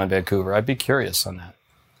Francisco and Vancouver? I'd be curious on that.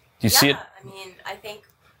 Do you see it? I mean, I think,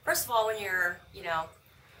 first of all, when you're,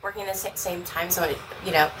 working in the same time zone,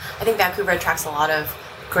 I think Vancouver attracts a lot of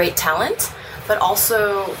great talent, but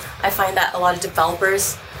also I find that a lot of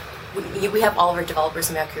developers, we have all of our developers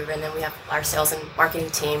in Vancouver, and then we have our sales and marketing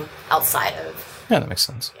team outside of. Yeah, that makes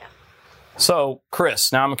sense. Yeah. So,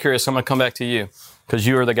 Chris, now I'm curious. I'm going to come back to you because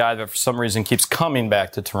you are the guy that for some reason keeps coming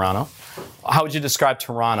back to Toronto. How would you describe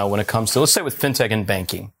Toronto when it comes to, let's say, with fintech and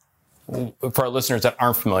banking? For our listeners that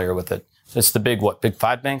aren't familiar with it, it's the big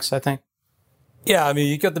five banks, I think? Yeah, I mean,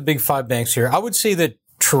 you got the big five banks here. I would say that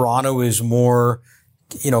Toronto is more,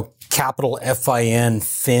 capital FIN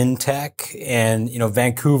fintech, and,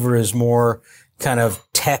 Vancouver is more kind of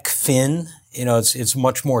tech fin. It's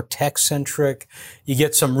much more tech centric. You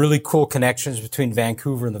get some really cool connections between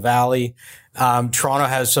Vancouver and the Valley. Toronto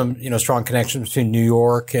has some, strong connections between New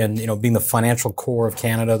York and, being the financial core of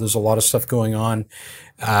Canada. There's a lot of stuff going on,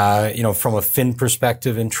 from a fin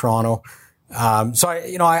perspective in Toronto. So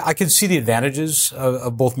I can see the advantages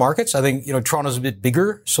of both markets. I think, Toronto's a bit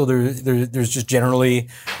bigger, so there's just generally,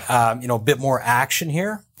 a bit more action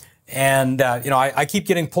here. And, I keep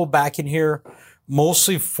getting pulled back in here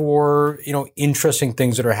mostly for, interesting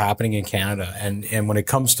things that are happening in Canada. And when it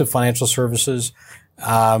comes to financial services,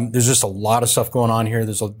 there's just a lot of stuff going on here.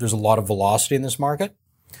 There's a lot of velocity in this market.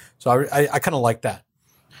 So I kind of like that.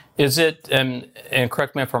 Is it, and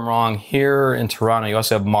correct me if I'm wrong, here in Toronto, you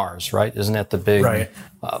also have Mars, right? Isn't that the big, right.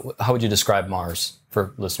 How would you describe Mars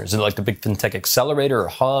for listeners? Is it like the big fintech accelerator or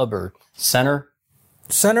hub or center?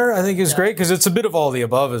 Center, I think, is great because it's a bit of all the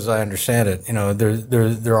above, as I understand it.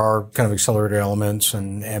 There are kind of accelerator elements,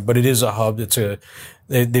 but it is a hub.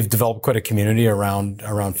 They've developed quite a community around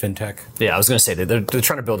fintech. Yeah, I was going to say they're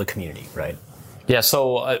trying to build a community, right? Yeah,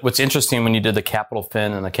 so what's interesting when you did the capital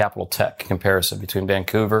fin and the capital tech comparison between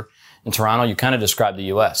Vancouver and Toronto, you kind of described the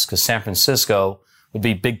U.S. because San Francisco would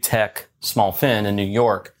be big tech, small fin, and New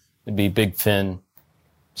York would be big fin,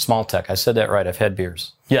 small tech. I said that right. I've had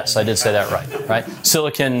beers. Yes, I did say that right?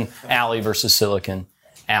 Silicon Alley versus Silicon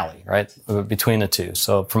Alley, right? Between the two.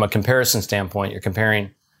 So from a comparison standpoint, you're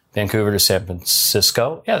comparing Vancouver to San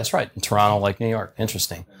Francisco. Yeah, that's right. And Toronto like New York.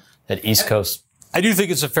 Interesting. That East Coast. I do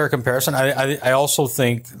think it's a fair comparison. I also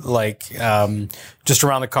think just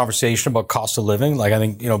around the conversation about cost of living, I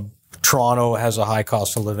think, Toronto has a high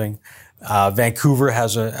cost of living. Vancouver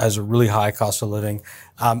has a really high cost of living.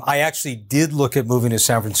 I actually did look at moving to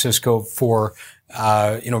San Francisco for,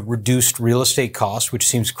 reduced real estate costs, which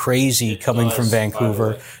seems crazy coming from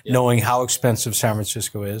Vancouver, knowing how expensive San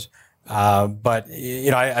Francisco is. But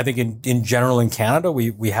I think in general in Canada,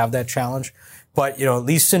 we have that challenge. But, at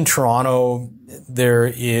least in Toronto, there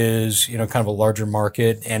is, kind of a larger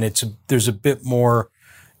market and there's a bit more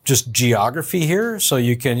just geography here. So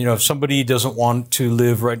you can, if somebody doesn't want to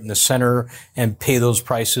live right in the center and pay those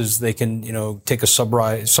prices, they can, take a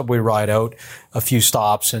subway ride out a few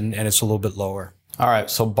stops and it's a little bit lower. All right,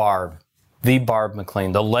 so Barb, the Barb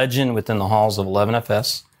McLean, the legend within the halls of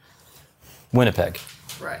 11FS, Winnipeg,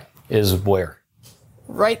 Right. is where?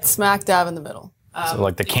 Right smack dab in the middle. So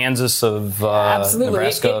like the Kansas of Absolutely.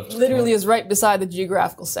 Nebraska. It literally is right beside the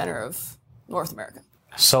geographical center of North America.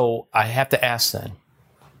 So I have to ask then,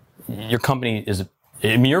 your company is,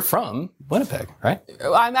 I mean, you're from Winnipeg, right?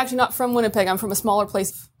 I'm actually not from Winnipeg. I'm from a smaller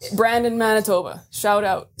place, Brandon, Manitoba. Shout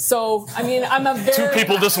out. So, I mean, I'm a very... Two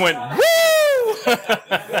people just went, woo!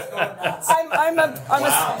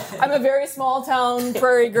 I'm a very small town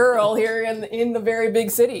prairie girl here in the very big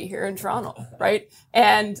city here in Toronto, right?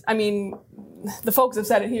 And I mean, the folks have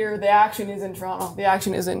said it here, the action is in Toronto, the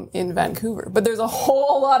action is in Vancouver, but there's a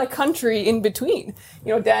whole lot of country in between.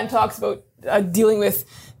 You know, Dan talks about dealing with,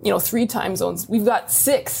 3 time zones. We've got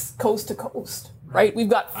 6 coast to coast, right? We've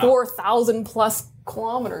got 4,000 plus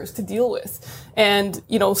kilometers to deal with. And,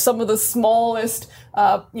 some of the smallest,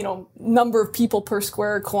 number of people per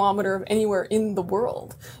square kilometer of anywhere in the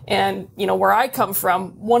world. And, where I come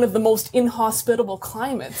from, one of the most inhospitable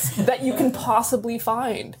climates that you can possibly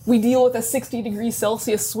find. We deal with a 60 degrees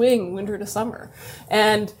Celsius swing winter to summer.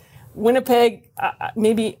 And Winnipeg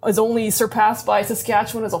maybe is only surpassed by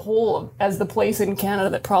Saskatchewan as a whole as the place in Canada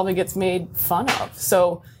that probably gets made fun of.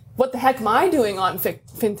 So what the heck am I doing on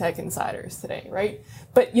FinTech Insiders today, right?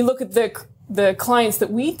 But you look at the clients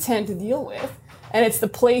that we tend to deal with, and it's the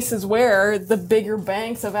places where the bigger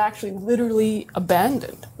banks have actually literally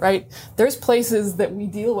abandoned, right? There's places that we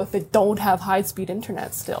deal with that don't have high-speed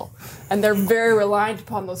internet still, and they're very reliant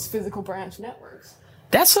upon those physical branch networks.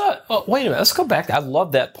 Wait a minute, let's go back. I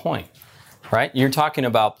love that point, right? You're talking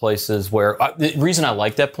about places where, the reason I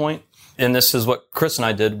like that point, and this is what Chris and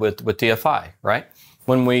I did with DFI, right?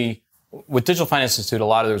 With Digital Finance Institute,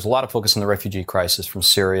 there's a lot of focus on the refugee crisis from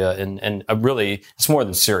Syria, and really, it's more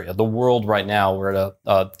than Syria. The world right now, we're at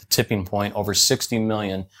a tipping point, over 60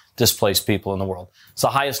 million displaced people in the world. It's the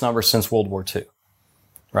highest number since World War II,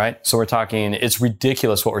 right? So we're talking, it's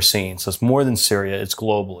ridiculous what we're seeing. So it's more than Syria, it's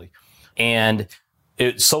globally. And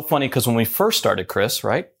it's so funny because when we first started, Chris,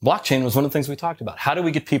 right, blockchain was one of the things we talked about. How do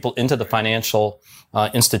we get people into the financial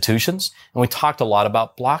institutions? And we talked a lot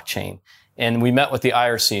about blockchain. And we met with the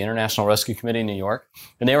IRC, International Rescue Committee in New York,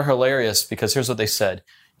 and they were hilarious because here's what they said.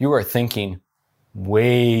 You are thinking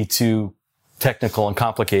way too technical and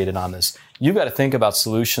complicated on this. You've got to think about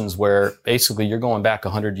solutions where basically you're going back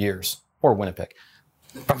 100 years, or Winnipeg.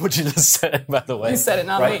 From what you just said, by the way. You said it,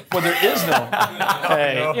 not right? me. Well, there is no.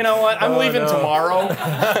 Hey, you know what? I'm leaving tomorrow.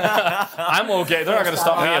 I'm okay. They're not going to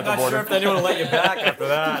stop me at the border. I'm not sure if anyone will let you back after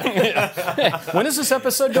that. Yeah. When does this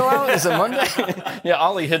episode go out? Is it Monday? Yeah,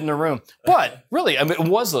 Ollie hid in the room. But really, I mean, it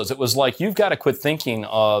was those. It was like you've got to quit thinking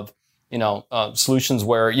of, solutions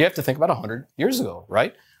where you have to think about 100 years ago,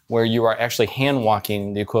 right? Where you are actually hand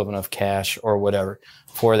walking the equivalent of cash or whatever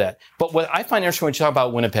for that. But what I find interesting when you talk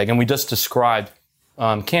about Winnipeg, and we just described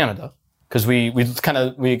Canada, because we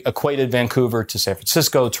equated Vancouver to San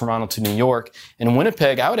Francisco, Toronto to New York, and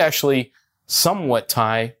Winnipeg I would actually somewhat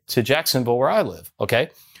tie to Jacksonville where I live. Okay,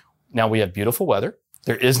 now we have beautiful weather.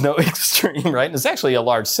 There is no extreme, right? And it's actually a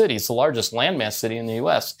large city. It's the largest landmass city in the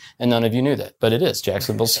U.S., and none of you knew that, but it is.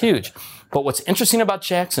 Jacksonville's huge. But what's interesting about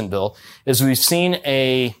Jacksonville is we've seen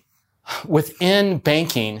within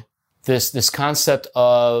banking this concept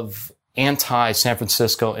of anti-San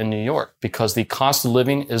Francisco and New York because the cost of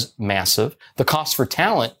living is massive. The cost for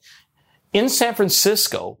talent in San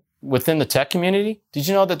Francisco within the tech community, did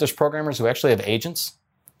you know that there's programmers who actually have agents?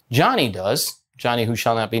 Johnny does. Johnny, who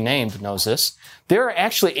shall not be named, knows this. There are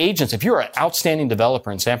actually agents. If you're an outstanding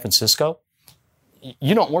developer in San Francisco,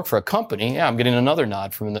 you don't work for a company. Yeah, I'm getting another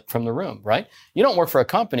nod from the room, right? You don't work for a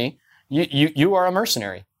company. You are a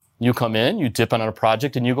mercenary. You come in, you dip on a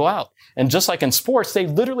project, and you go out. And just like in sports, they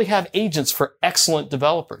literally have agents for excellent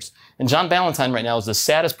developers. And John Ballantyne right now is the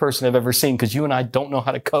saddest person I've ever seen because you and I don't know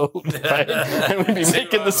how to code, right? And we'd be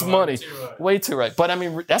making this money. Way too right. But I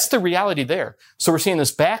mean, that's the reality there. So we're seeing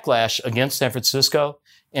this backlash against San Francisco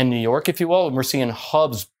and New York, if you will. And we're seeing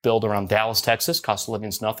hubs build around Dallas, Texas. Cost of living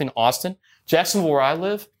is nothing. Austin. Jacksonville, where I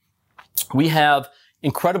live, we have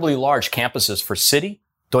incredibly large campuses for Citi,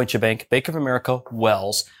 Deutsche Bank, Bank of America,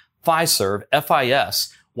 Wells, Fiserv,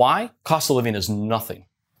 FIS. Why? Cost of living is nothing.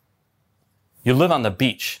 You live on the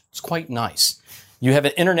beach. It's quite nice. You have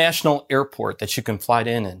an international airport that you can fly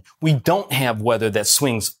in. We don't have weather that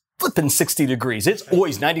swings flipping 60 degrees. It's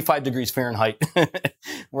always 95 degrees Fahrenheit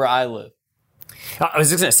where I live. I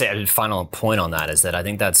was just going to say, a final point on that is that I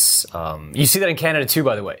think that's, you see that in Canada too,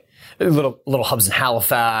 by the way. little hubs in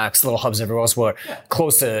Halifax, little hubs everywhere else, where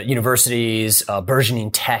close to universities,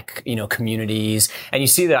 burgeoning tech, communities, and you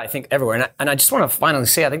see that I think everywhere. And I just want to finally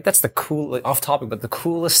say, I think that's the cool, off topic, but the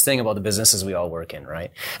coolest thing about the businesses we all work in,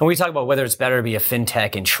 right? And we talk about whether it's better to be a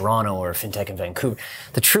fintech in Toronto or a fintech in Vancouver.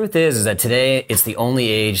 The truth is that today it's the only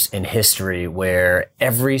age in history where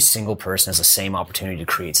every single person has the same opportunity to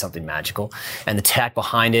create something magical, and the tech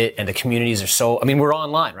behind it and the communities are so. I mean, we're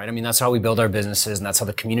online, right? I mean, that's how we build our businesses, and that's how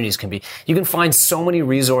the communities can be. You can find so many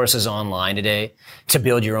resources online today to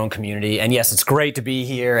build your own community. And yes, it's great to be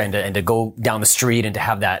here and to go down the street and to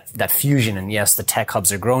have that fusion. And yes, the tech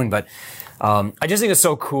hubs are growing, but I just think it's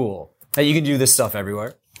so cool that you can do this stuff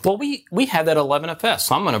everywhere. Well, we have that 11FS,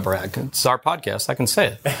 so I'm going to brag. It's our podcast. I can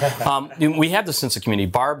say it. We have the sense of community.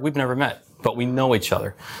 Barb, we've never met, but we know each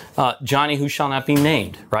other. Johnny, who shall not be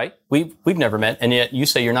named, right? We've never met, and yet you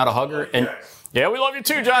say you're not a hugger. And yeah, we love you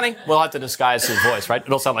too, Johnny. We'll have to disguise his voice, right?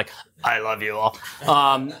 It'll sound like, I love you all.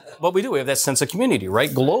 But we do. We have that sense of community, right?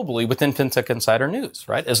 Globally within FinTech Insider News,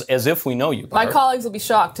 right? As if we know you. My colleagues will be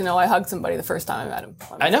shocked to know I hugged somebody the first time I met him.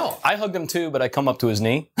 I know. I hugged him too, but I come up to his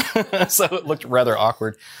knee. So it looked rather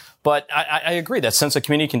awkward. But I agree. That sense of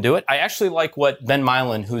community can do it. I actually like what Ben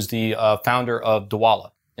Milan, who's the founder of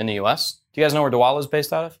Dwolla in the U.S. Do you guys know where Dwolla is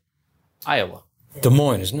based out of? Iowa. Des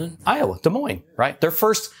Moines, isn't it? Iowa, Des Moines, right?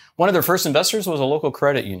 One of their first investors was a local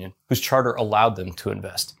credit union whose charter allowed them to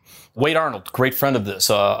invest. Wade Arnold, great friend of this,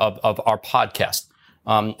 of our podcast,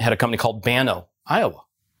 had a company called Banno, Iowa.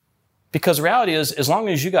 Because the reality is, as long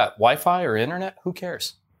as you got Wi-Fi or internet, who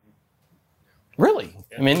cares? Really.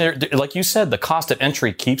 I mean, like you said, the cost of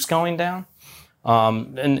entry keeps going down.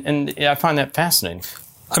 And I find that fascinating.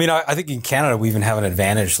 I mean, I think in Canada, we even have an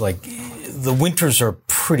advantage. Like, the winters are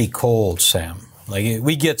pretty cold, Sam. Like,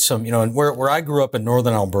 we get some, and where I grew up in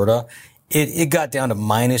northern Alberta, it got down to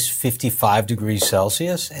minus 55 degrees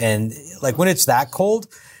Celsius. And, like, when it's that cold,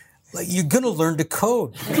 like, you're going to learn to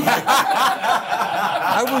code. I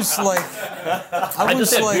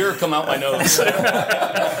just had beer come out my nose.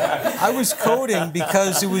 I was coding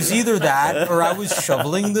because it was either that or I was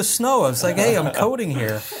shoveling the snow. I was like, hey, I'm coding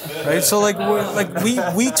here, right? So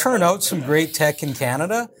we turn out some great tech in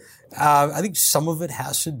Canada. I think some of it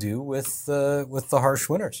has to do with the harsh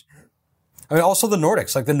winters. I mean, also the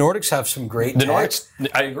Nordics. Like, the Nordics have some great tech. Nordics,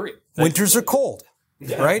 I agree. Winters are cold,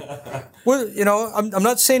 right? Well, I'm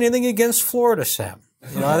not saying anything against Florida, Sam.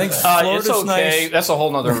 I think Florida's it's okay. Nice. That's a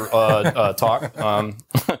whole nother talk.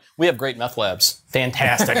 We have great meth labs,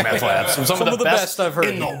 fantastic meth labs, some of the best I've heard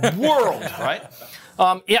in the world, right?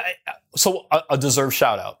 So a deserved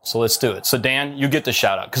shout out. So let's do it. So Dan, you get the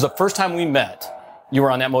shout out because the first time we met, you were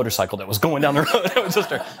on that motorcycle that was going down the road. It was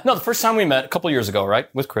the first time we met a couple years ago, right,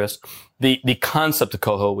 with Chris. The concept of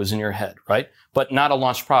Coho was in your head, right? But not a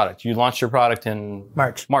launched product. You launched your product in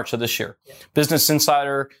March of this year. Yeah. Business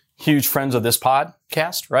Insider. Huge friends of this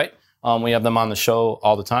podcast, right? We have them on the show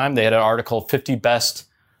all the time. They had an article, 50 best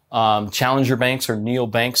challenger banks or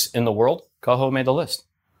neobanks in the world. Coho made the list.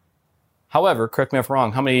 However, correct me if I'm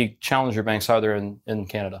wrong, how many challenger banks are there in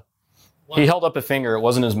Canada? One. He held up a finger. It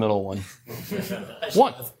wasn't his middle one.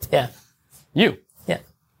 One. Yeah. You. Yeah.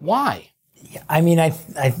 Why? I mean, I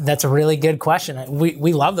that's a really good question.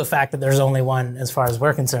 We love the fact that there's only one as far as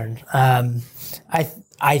we're concerned.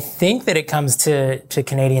 I think that it comes to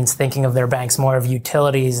Canadians thinking of their banks more of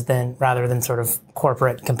utilities rather than sort of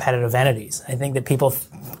corporate competitive entities. I think that people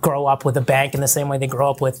grow up with a bank in the same way they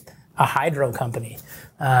grow up with a hydro company.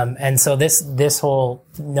 And so this whole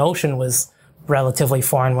notion was relatively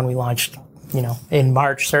foreign when we launched, in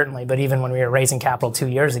March certainly, but even when we were raising capital 2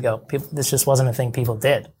 years ago, this just wasn't a thing people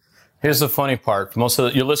did. Here's the funny part. Most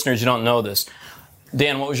of your listeners, you don't know this.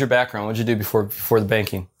 Dan, what was your background? What did you do before the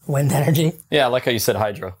banking? Wind energy. Yeah, I like how you said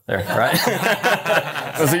hydro there, right?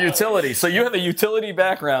 It was a utility. So you have a utility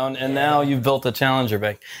background, and now you've built a challenger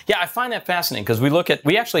bank. Yeah, I find that fascinating because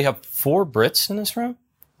we actually have 4 Brits in this room.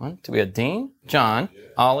 We have Dean, John,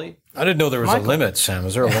 Ollie. I didn't know there was Michael. A limit, Sam.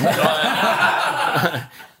 Is there a limit?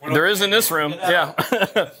 There is in this room. Yeah.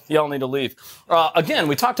 Y'all need to leave. Again,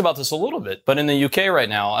 we talked about this a little bit, but in the UK right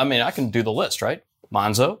now, I mean, I can do the list, right?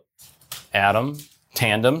 Monzo, Atom,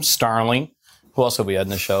 Tandem, Starling. Who else have we had in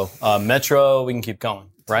the show? Metro, we can keep going,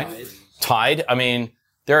 right? Tide. I mean,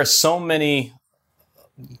 there are so many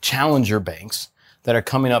challenger banks that are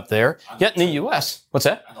coming up there. Yet in the U.S., what's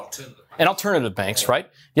that? And alternative banks, right?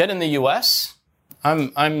 Yet in the U.S.,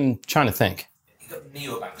 I'm trying to think. You got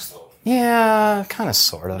neobanks though. Yeah, kind of,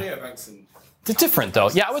 sort of. Neobanks They're different though.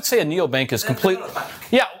 Yeah, I would say a neobank is complete. They're not a bank.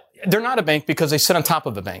 Yeah, they're not a bank because they sit on top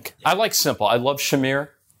of a bank. I like simple. I love Shamir,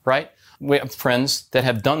 right? we have friends that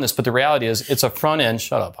have done this, but the reality is it's a front end.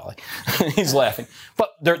 Shut up, Ollie. He's laughing.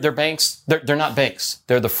 But they're banks. They're not banks.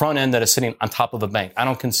 They're the front end that is sitting on top of a bank. I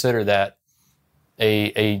don't consider that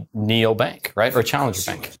a neobank, right? Or a challenger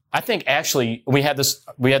bank. I think actually we had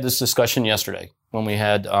this discussion yesterday when we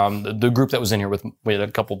had the group that was in here we had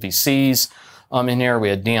a couple VCs in here. We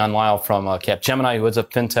had Dion Lyle from Capgemini, who heads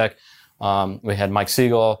up fintech. We had Mike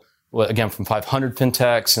Siegel, again from 500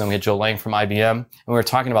 Fintechs, and then we had Joe Lang from IBM. And we were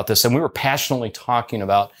talking about this, and we were passionately talking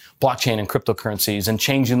about blockchain and cryptocurrencies and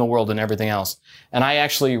changing the world and everything else. And I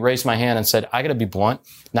actually raised my hand and said, I got to be blunt.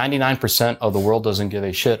 99% of the world doesn't give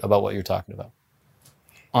a shit about what you're talking about.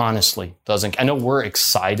 Honestly, doesn't. I know we're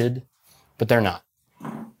excited, but they're not.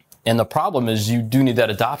 And the problem is you do need that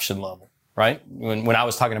adoption level, right? When I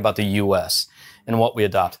was talking about the U.S. and what we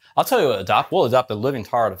adopt. I'll tell you what we'll adopt the living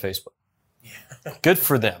tar out of Facebook. Good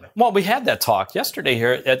for them. Well, we had that talk yesterday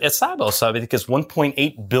here at Sibos. I think it's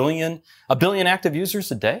 1.8 billion, a billion active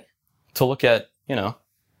users a day to look at,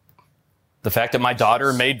 the fact that my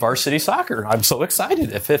daughter made varsity soccer. I'm so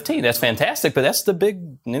excited at 15. That's fantastic, but that's the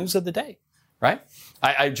big news of the day, right?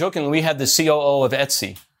 I jokingly, we had the COO of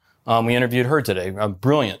Etsy. We interviewed her today.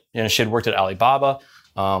 Brilliant. She had worked at Alibaba,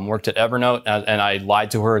 worked at Evernote, and I lied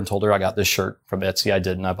to her and told her I got this shirt from Etsy. I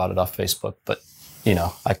didn't. I bought it off Facebook, but,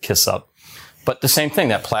 I kiss up. But the same thing,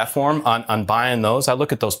 that platform, on buying those, I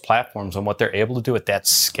look at those platforms and what they're able to do at that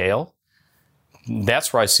scale.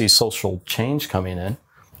 That's where I see social change coming in.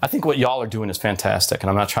 I think what y'all are doing is fantastic, and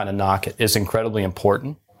I'm not trying to knock it. It's incredibly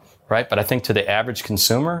important, right? But I think to the average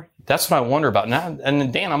consumer, that's what I wonder about. Now,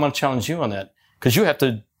 and Dan, I'm going to challenge you on that, because you have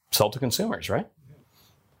to sell to consumers, right?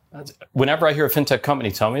 Whenever I hear a fintech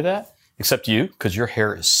company tell me that, except you, because your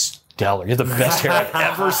hair is stellar. You're the best hair I've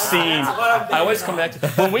ever seen. I always come back to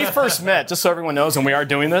when we first met, just so everyone knows, and we are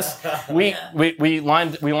doing this, we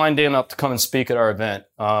lined Dan up to come and speak at our event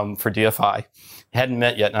for DFI. Hadn't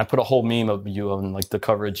met yet, and I put a whole meme of you on the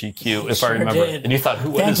cover of GQ, if I remember. Did. And you thought,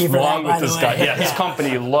 what is wrong with this guy? Yeah, his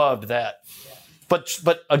company loved that. But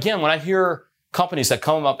again, when I hear companies that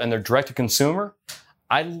come up and they're direct to consumer,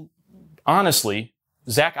 I honestly,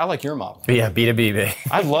 Zach, I like your model. Yeah, B2B, baby.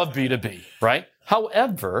 I love B2B, right?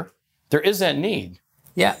 However, there is that need.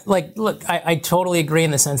 Yeah, look, I totally agree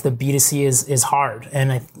in the sense that B2C is hard,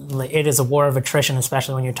 and it is a war of attrition,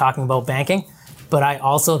 especially when you're talking about banking. But I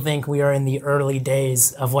also think we are in the early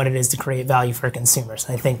days of what it is to create value for consumers.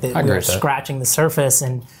 I think that we're scratching the surface,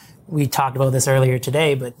 and we talked about this earlier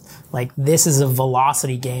today, but this is a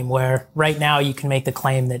velocity game where right now you can make the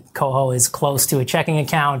claim that Koho is close to a checking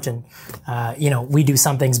account and, we do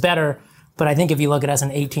some things better. But I think if you look at us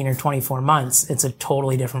in 18 or 24 months, it's a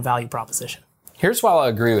totally different value proposition. Here's why I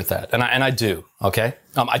agree with that, and I do, okay?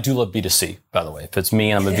 I do love B2C, by the way. If it's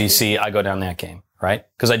me and I'm a VC, I go down that game, right?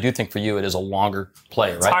 Because I do think for you it is a longer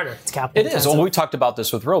play, right? It's harder. It's capital intensive. It is. Well, we talked about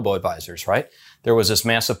this with robo-advisors, right? There was this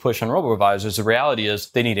massive push on robo-advisors. The reality is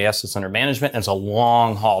they need assets under management, and it's a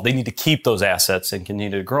long haul. They need to keep those assets and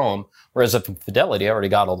continue to grow them. Whereas if Fidelity, I already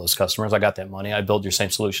got all those customers. I got that money. I build your same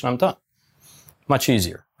solution. I'm done. Much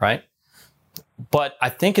easier, right? But I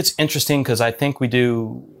think it's interesting because I think we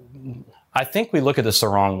look at this the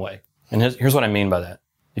wrong way. And here's what I mean by that.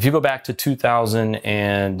 If you go back to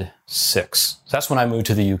 2006, that's when I moved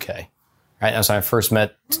to the UK. Right? That's when I first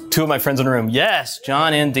met two of my friends in the room. Yes,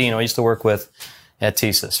 John and Dean, I used to work with at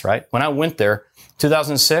TSYS, right? When I went there,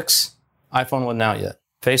 2006, iPhone wasn't out yet.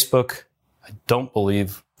 Facebook, I don't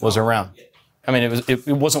believe, was around. I mean, it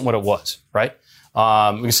wasn't what it was, right?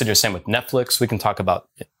 We can sit here same with Netflix. We can talk about,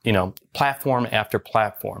 platform after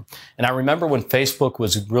platform. And I remember when Facebook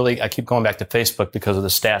was really, I keep going back to Facebook because of the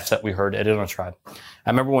stats that we heard at InnoTribe. I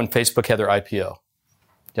remember when Facebook had their IPO.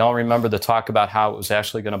 Y'all remember the talk about how it was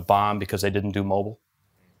actually going to bomb because they didn't do mobile?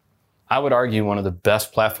 I would argue one of the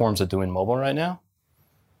best platforms at doing mobile right now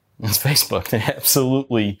is Facebook. They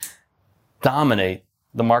absolutely dominate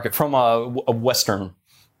the market from a Western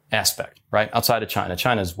aspect, right? Outside of China.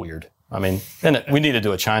 China's weird. I mean, and we need to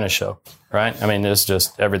do a China show, right? I mean, it's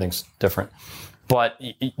just, everything's different. But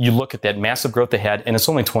you look at that massive growth they had, and it's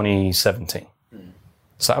only 2017.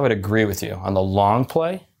 So I would agree with you. On the long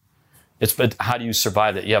play, but how do you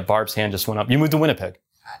survive it? Yeah, Barb's hand just went up. You moved to Winnipeg.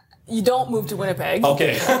 You don't move to Winnipeg.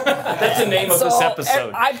 Okay. That's the name of this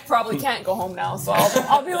episode. I probably can't go home now, so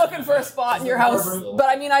I'll be looking for a spot in your house. But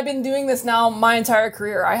I mean, I've been doing this now my entire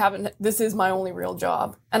career. This is my only real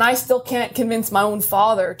job. And I still can't convince my own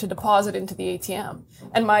father to deposit into the ATM.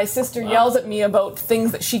 And my sister yells at me about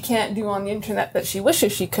things that she can't do on the internet that she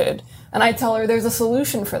wishes she could. And I tell her there's a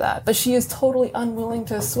solution for that. But she is totally unwilling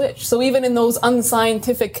to switch. So even in those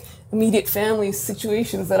unscientific immediate family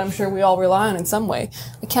situations that I'm sure we all rely on in some way.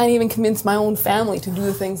 I can't even convince my own family to do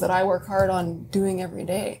the things that I work hard on doing every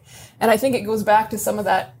day. And I think it goes back to some of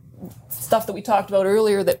that stuff that we talked about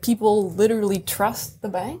earlier, that people literally trust the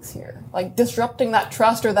banks here. Like disrupting that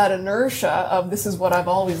trust or that inertia of this is what I've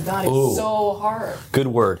always done is so hard. Good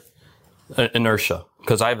word. Inertia.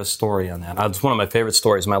 Because I have a story on that. It's one of my favorite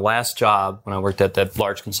stories. My last job when I worked at that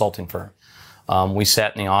large consulting firm, we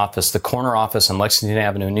sat in the office, the corner office on Lexington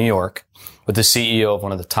Avenue, New York, with the CEO of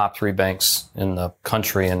one of the top 3 banks in the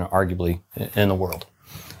country and arguably in the world.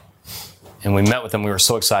 And we met with him. We were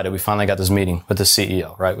so excited. We finally got this meeting with the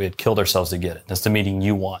CEO, right? We had killed ourselves to get it. That's the meeting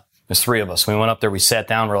you want. There's 3 of us. We went up there. We sat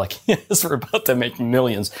down. We're like, yes, we're about to make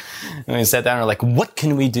millions. And we sat down and we're like, what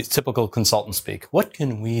can we do? Typical consultant speak. What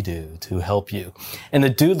can we do to help you? And the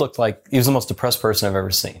dude looked like he was the most depressed person I've ever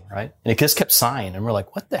seen, right? And he just kept sighing. And we're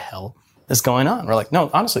like, what the hell is going on? We're like, no,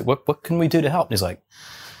 honestly, what can we do to help? And he's like,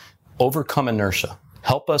 overcome inertia.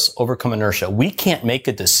 Help us overcome inertia. We can't make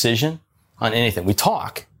a decision on anything. We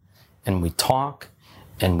talk and we talk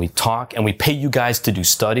and we talk and we pay you guys to do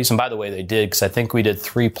studies. And by the way, they did, because I think we did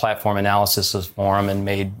 3 platform analyses for them and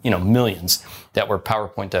made, millions that were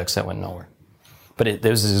PowerPoint decks that went nowhere. But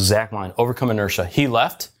there was this exact line, overcome inertia. He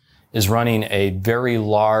left, is running a very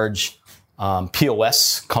large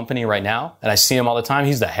POS company right now, and I see him all the time.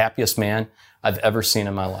 He's the happiest man I've ever seen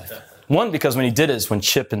in my life. One, because when he did it is when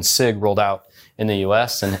Chip and Sig rolled out in the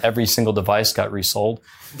US and every single device got resold,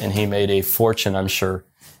 and he made a fortune, I'm sure,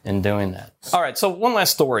 in doing that. All right, so one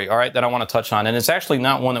last story, all right, that I want to touch on, and it's actually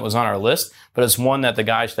not one that was on our list, but it's one that the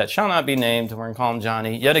guy that shall not be named, we're going to call him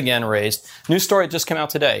Johnny, yet again raised. New story just came out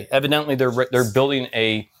today. Evidently, they're building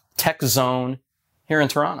a tech zone here in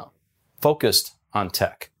Toronto, focused on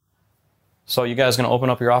tech. So you guys going to open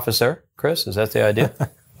up your office there, Chris? Is that the idea?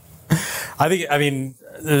 I mean,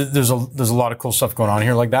 there's a lot of cool stuff going on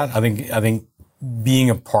here like that. I think being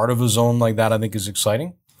a part of a zone like that, I think, is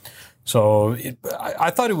exciting. So I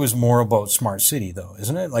thought it was more about smart city, though,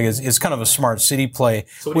 isn't it? Like it's kind of a smart city play,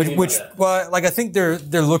 so I think they're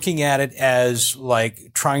looking at it as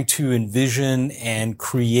like trying to envision and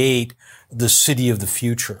create the city of the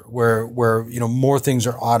future, where more things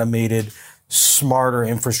are automated, smarter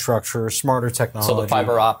infrastructure, smarter technology. So the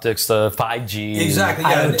fiber optics, the 5G. Exactly.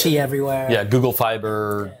 IoT everywhere. Yeah, Google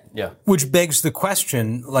Fiber. Yeah. Which begs the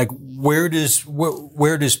question, like, where does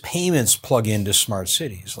payments plug into smart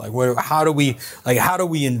cities? Like, how do we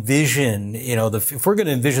envision, if we're going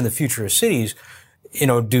to envision the future of cities,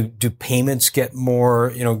 do payments get more,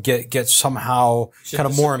 get somehow kind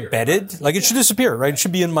of more embedded? Like it should disappear, right? It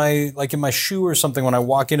should be in my shoe or something. When I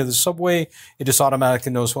walk into the subway, it just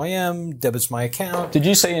automatically knows who I am, debits my account. Did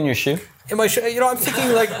you say in your shoe? In my shoe, I'm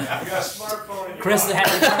thinking like, Chris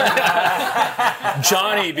had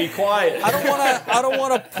Johnny, be quiet. I don't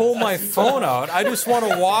want to pull my phone out. I just want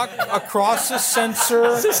to walk across the sensor.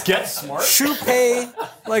 Just get smart. Shoe pay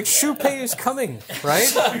is coming, right?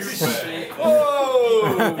 Whoa!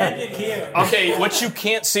 Okay, what you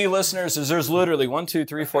can't see, listeners, is there's literally 1, 2,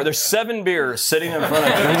 3, 4. There's 7 beers sitting in front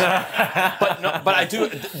of you. But I do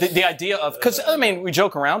the idea of, because I mean we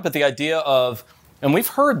joke around, but the idea of, and we've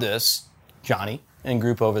heard this, Johnny and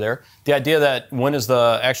group over there, the idea that when does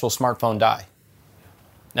the actual smartphone die?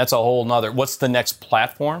 That's a whole nother. What's the next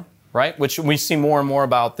platform, right? Which we see more and more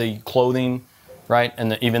about the clothing, right,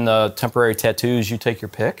 and even the temporary tattoos. You take your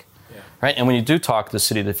pick. Right, and when you do talk the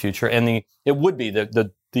city of the future, and it would be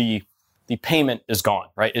the payment is gone,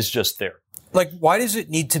 right? It's just there. Like, why does it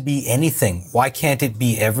need to be anything? Why can't it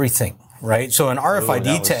be everything? Right, so an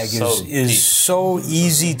RFID tag is so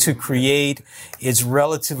easy to create. It's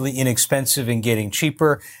relatively inexpensive and getting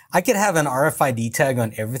cheaper. I could have an RFID tag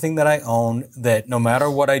on everything that I own, that no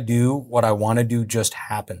matter what I do, what I want to do just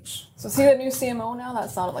happens. So see that new CMO now? That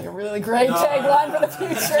sounded like a really great tagline for the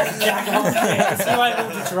future.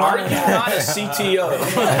 Are you not a CTO?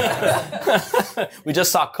 We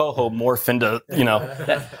just saw Coho morph into,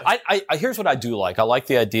 I here's what I do like. I like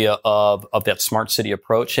the idea of that smart city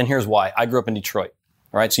approach, and here's why. I grew up in Detroit,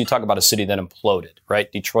 right? So you talk about a city that imploded,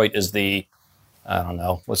 right? Detroit is I don't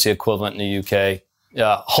know, what's the equivalent in the UK?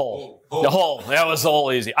 Hull. The Hull. That was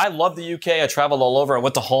all easy. I love the UK. I traveled all over. I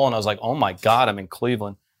went to Hull, and I was like, oh my God, I'm in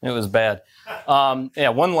Cleveland. It was bad. One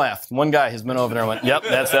left. One guy has been over there and went, yep,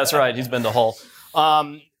 that's right. He's been to Hull.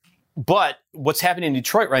 But what's happening in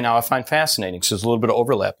Detroit right now I find fascinating. So there's a little bit of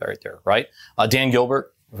overlap right there, right? Dan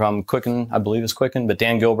Gilbert from Quicken, I believe it's Quicken, but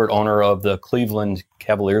Dan Gilbert, owner of the Cleveland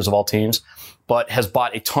Cavaliers of all teams, but has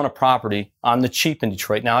bought a ton of property on the cheap in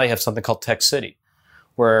Detroit. Now they have something called Tech City,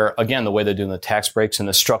 where, again, the way they're doing the tax breaks and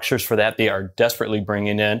the structures for that, they are desperately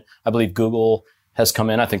bringing in, I believe Google has come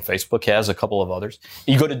in. I think Facebook has a couple of others.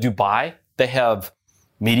 You go to Dubai, they have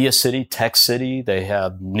Media City, Tech City. They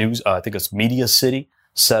have news. I think it's Media City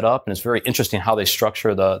set up, and it's very interesting how they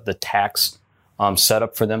structure the tax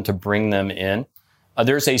setup for them to bring them in.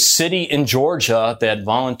 There's a city in Georgia that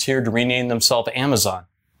volunteered to rename themselves Amazon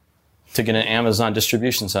to get an Amazon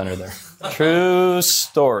distribution center there. True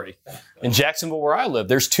story. In Jacksonville, where I live,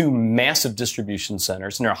 there's 2 massive distribution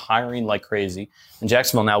centers, and they're hiring like crazy. In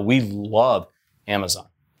Jacksonville now, we love Amazon.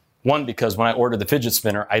 One, because when I order the fidget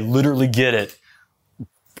spinner, I literally get it.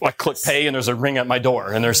 I click pay, and there's a ring at my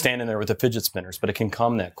door, and they're standing there with the fidget spinners, but it can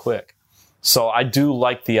come that quick. So I do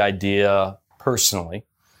like the idea, personally,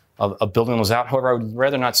 of building those out. However, I would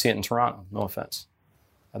rather not see it in Toronto. No offense.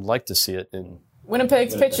 I'd like to see it in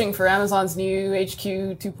Winnipeg's pitching for Amazon's new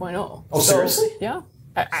HQ 2.0. Oh, seriously? Yeah.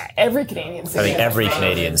 Every Canadian city. I think every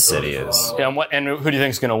Canadian city is. Yeah, and who do you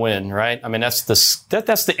think is going to win, right? I mean, that's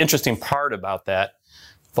the interesting part about that.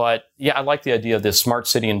 But yeah, I like the idea of this smart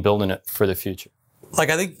city and building it for the future. Like,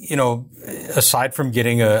 I think, aside from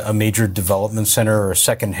getting a major development center or a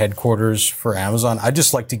second headquarters for Amazon, I'd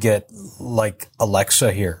just like to get, like,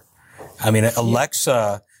 Alexa here. I mean,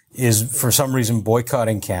 Alexa is, for some reason,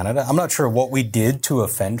 boycotting Canada. I'm not sure what we did to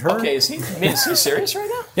offend her. Okay, is he serious right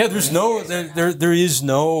now? Yeah, there is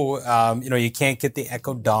no, you can't get the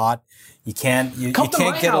Echo Dot. You can't get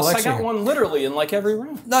Alexa. I got here. one literally in like every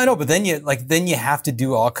room. No, I know, but then you have to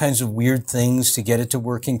do all kinds of weird things to get it to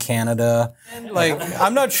work in Canada. Like,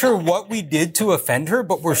 I'm not sure what we did to offend her,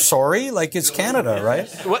 but we're sorry. Like, it's Canada, right?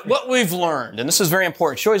 What we've learned, and this is very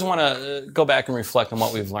important. You always want to go back and reflect on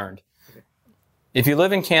what we've learned. If you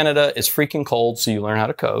live in Canada, it's freaking cold, so you learn how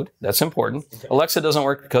to code. That's important. Alexa doesn't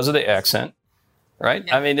work because of the accent, right?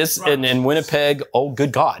 I mean, it's in Winnipeg. Oh,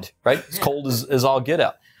 good God, right? It's cold as all get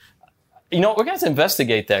out. We're going to have to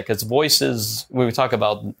investigate that because voice is, when we talk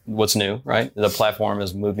about what's new, right? The platform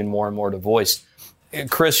is moving more and more to voice.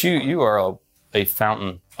 Chris, you are a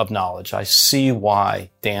fountain of knowledge. I see why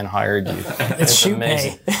Dan hired you. It's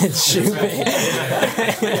amazing. It's ShoePay.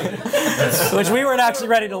 Which we weren't actually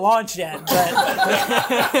ready to launch yet. But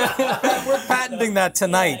we're patenting that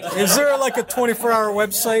tonight. Is there like a 24-hour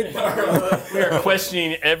website? We are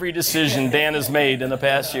questioning every decision Dan has made in the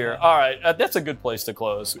past year. All right, that's a good place to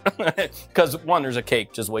close. Because, one, there's a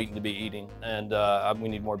cake just waiting to be eaten, and we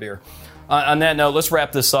need more beer. On that note, let's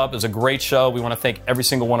wrap this up. It's a great show. We want to thank every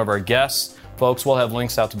single one of our guests. Folks, we'll have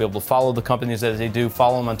links out to be able to follow the companies as they do.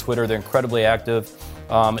 Follow them on Twitter. They're incredibly active.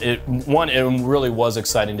 It really was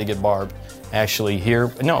exciting to get Barb actually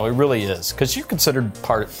here. No, it really is, because you're considered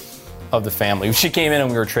part of the family. She came in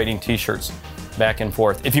and we were trading T-shirts back and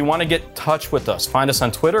forth. If you want to get in touch with us, find us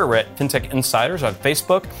on Twitter. We're at FinTech Insiders on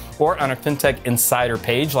Facebook or on our FinTech Insider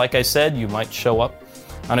page. Like I said, you might show up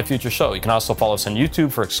on a future show. You can also follow us on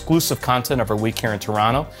YouTube for exclusive content of our week here in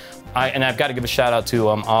Toronto. I've got to give a shout out to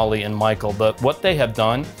Ollie and Michael. But what they have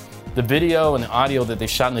done, the video and the audio that they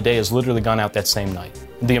shot in the day has literally gone out that same night.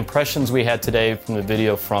 The impressions we had today from the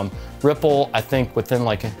video from Ripple, I think within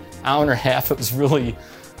like an hour and a half, it was really,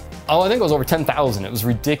 I think it was over 10,000. It was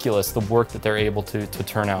ridiculous, the work that they're able to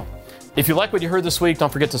turn out. If you like what you heard this week,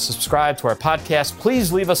 don't forget to subscribe to our podcast.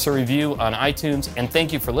 Please leave us a review on iTunes, and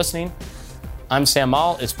thank you for listening. I'm Sam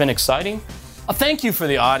Maul. It's been exciting. A thank you for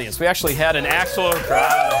the audience. We actually had an actual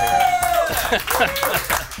crowd here.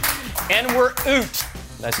 And we're oot.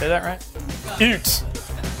 Did I say that right? Oot.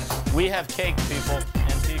 We have cake, people,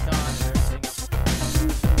 and pecan.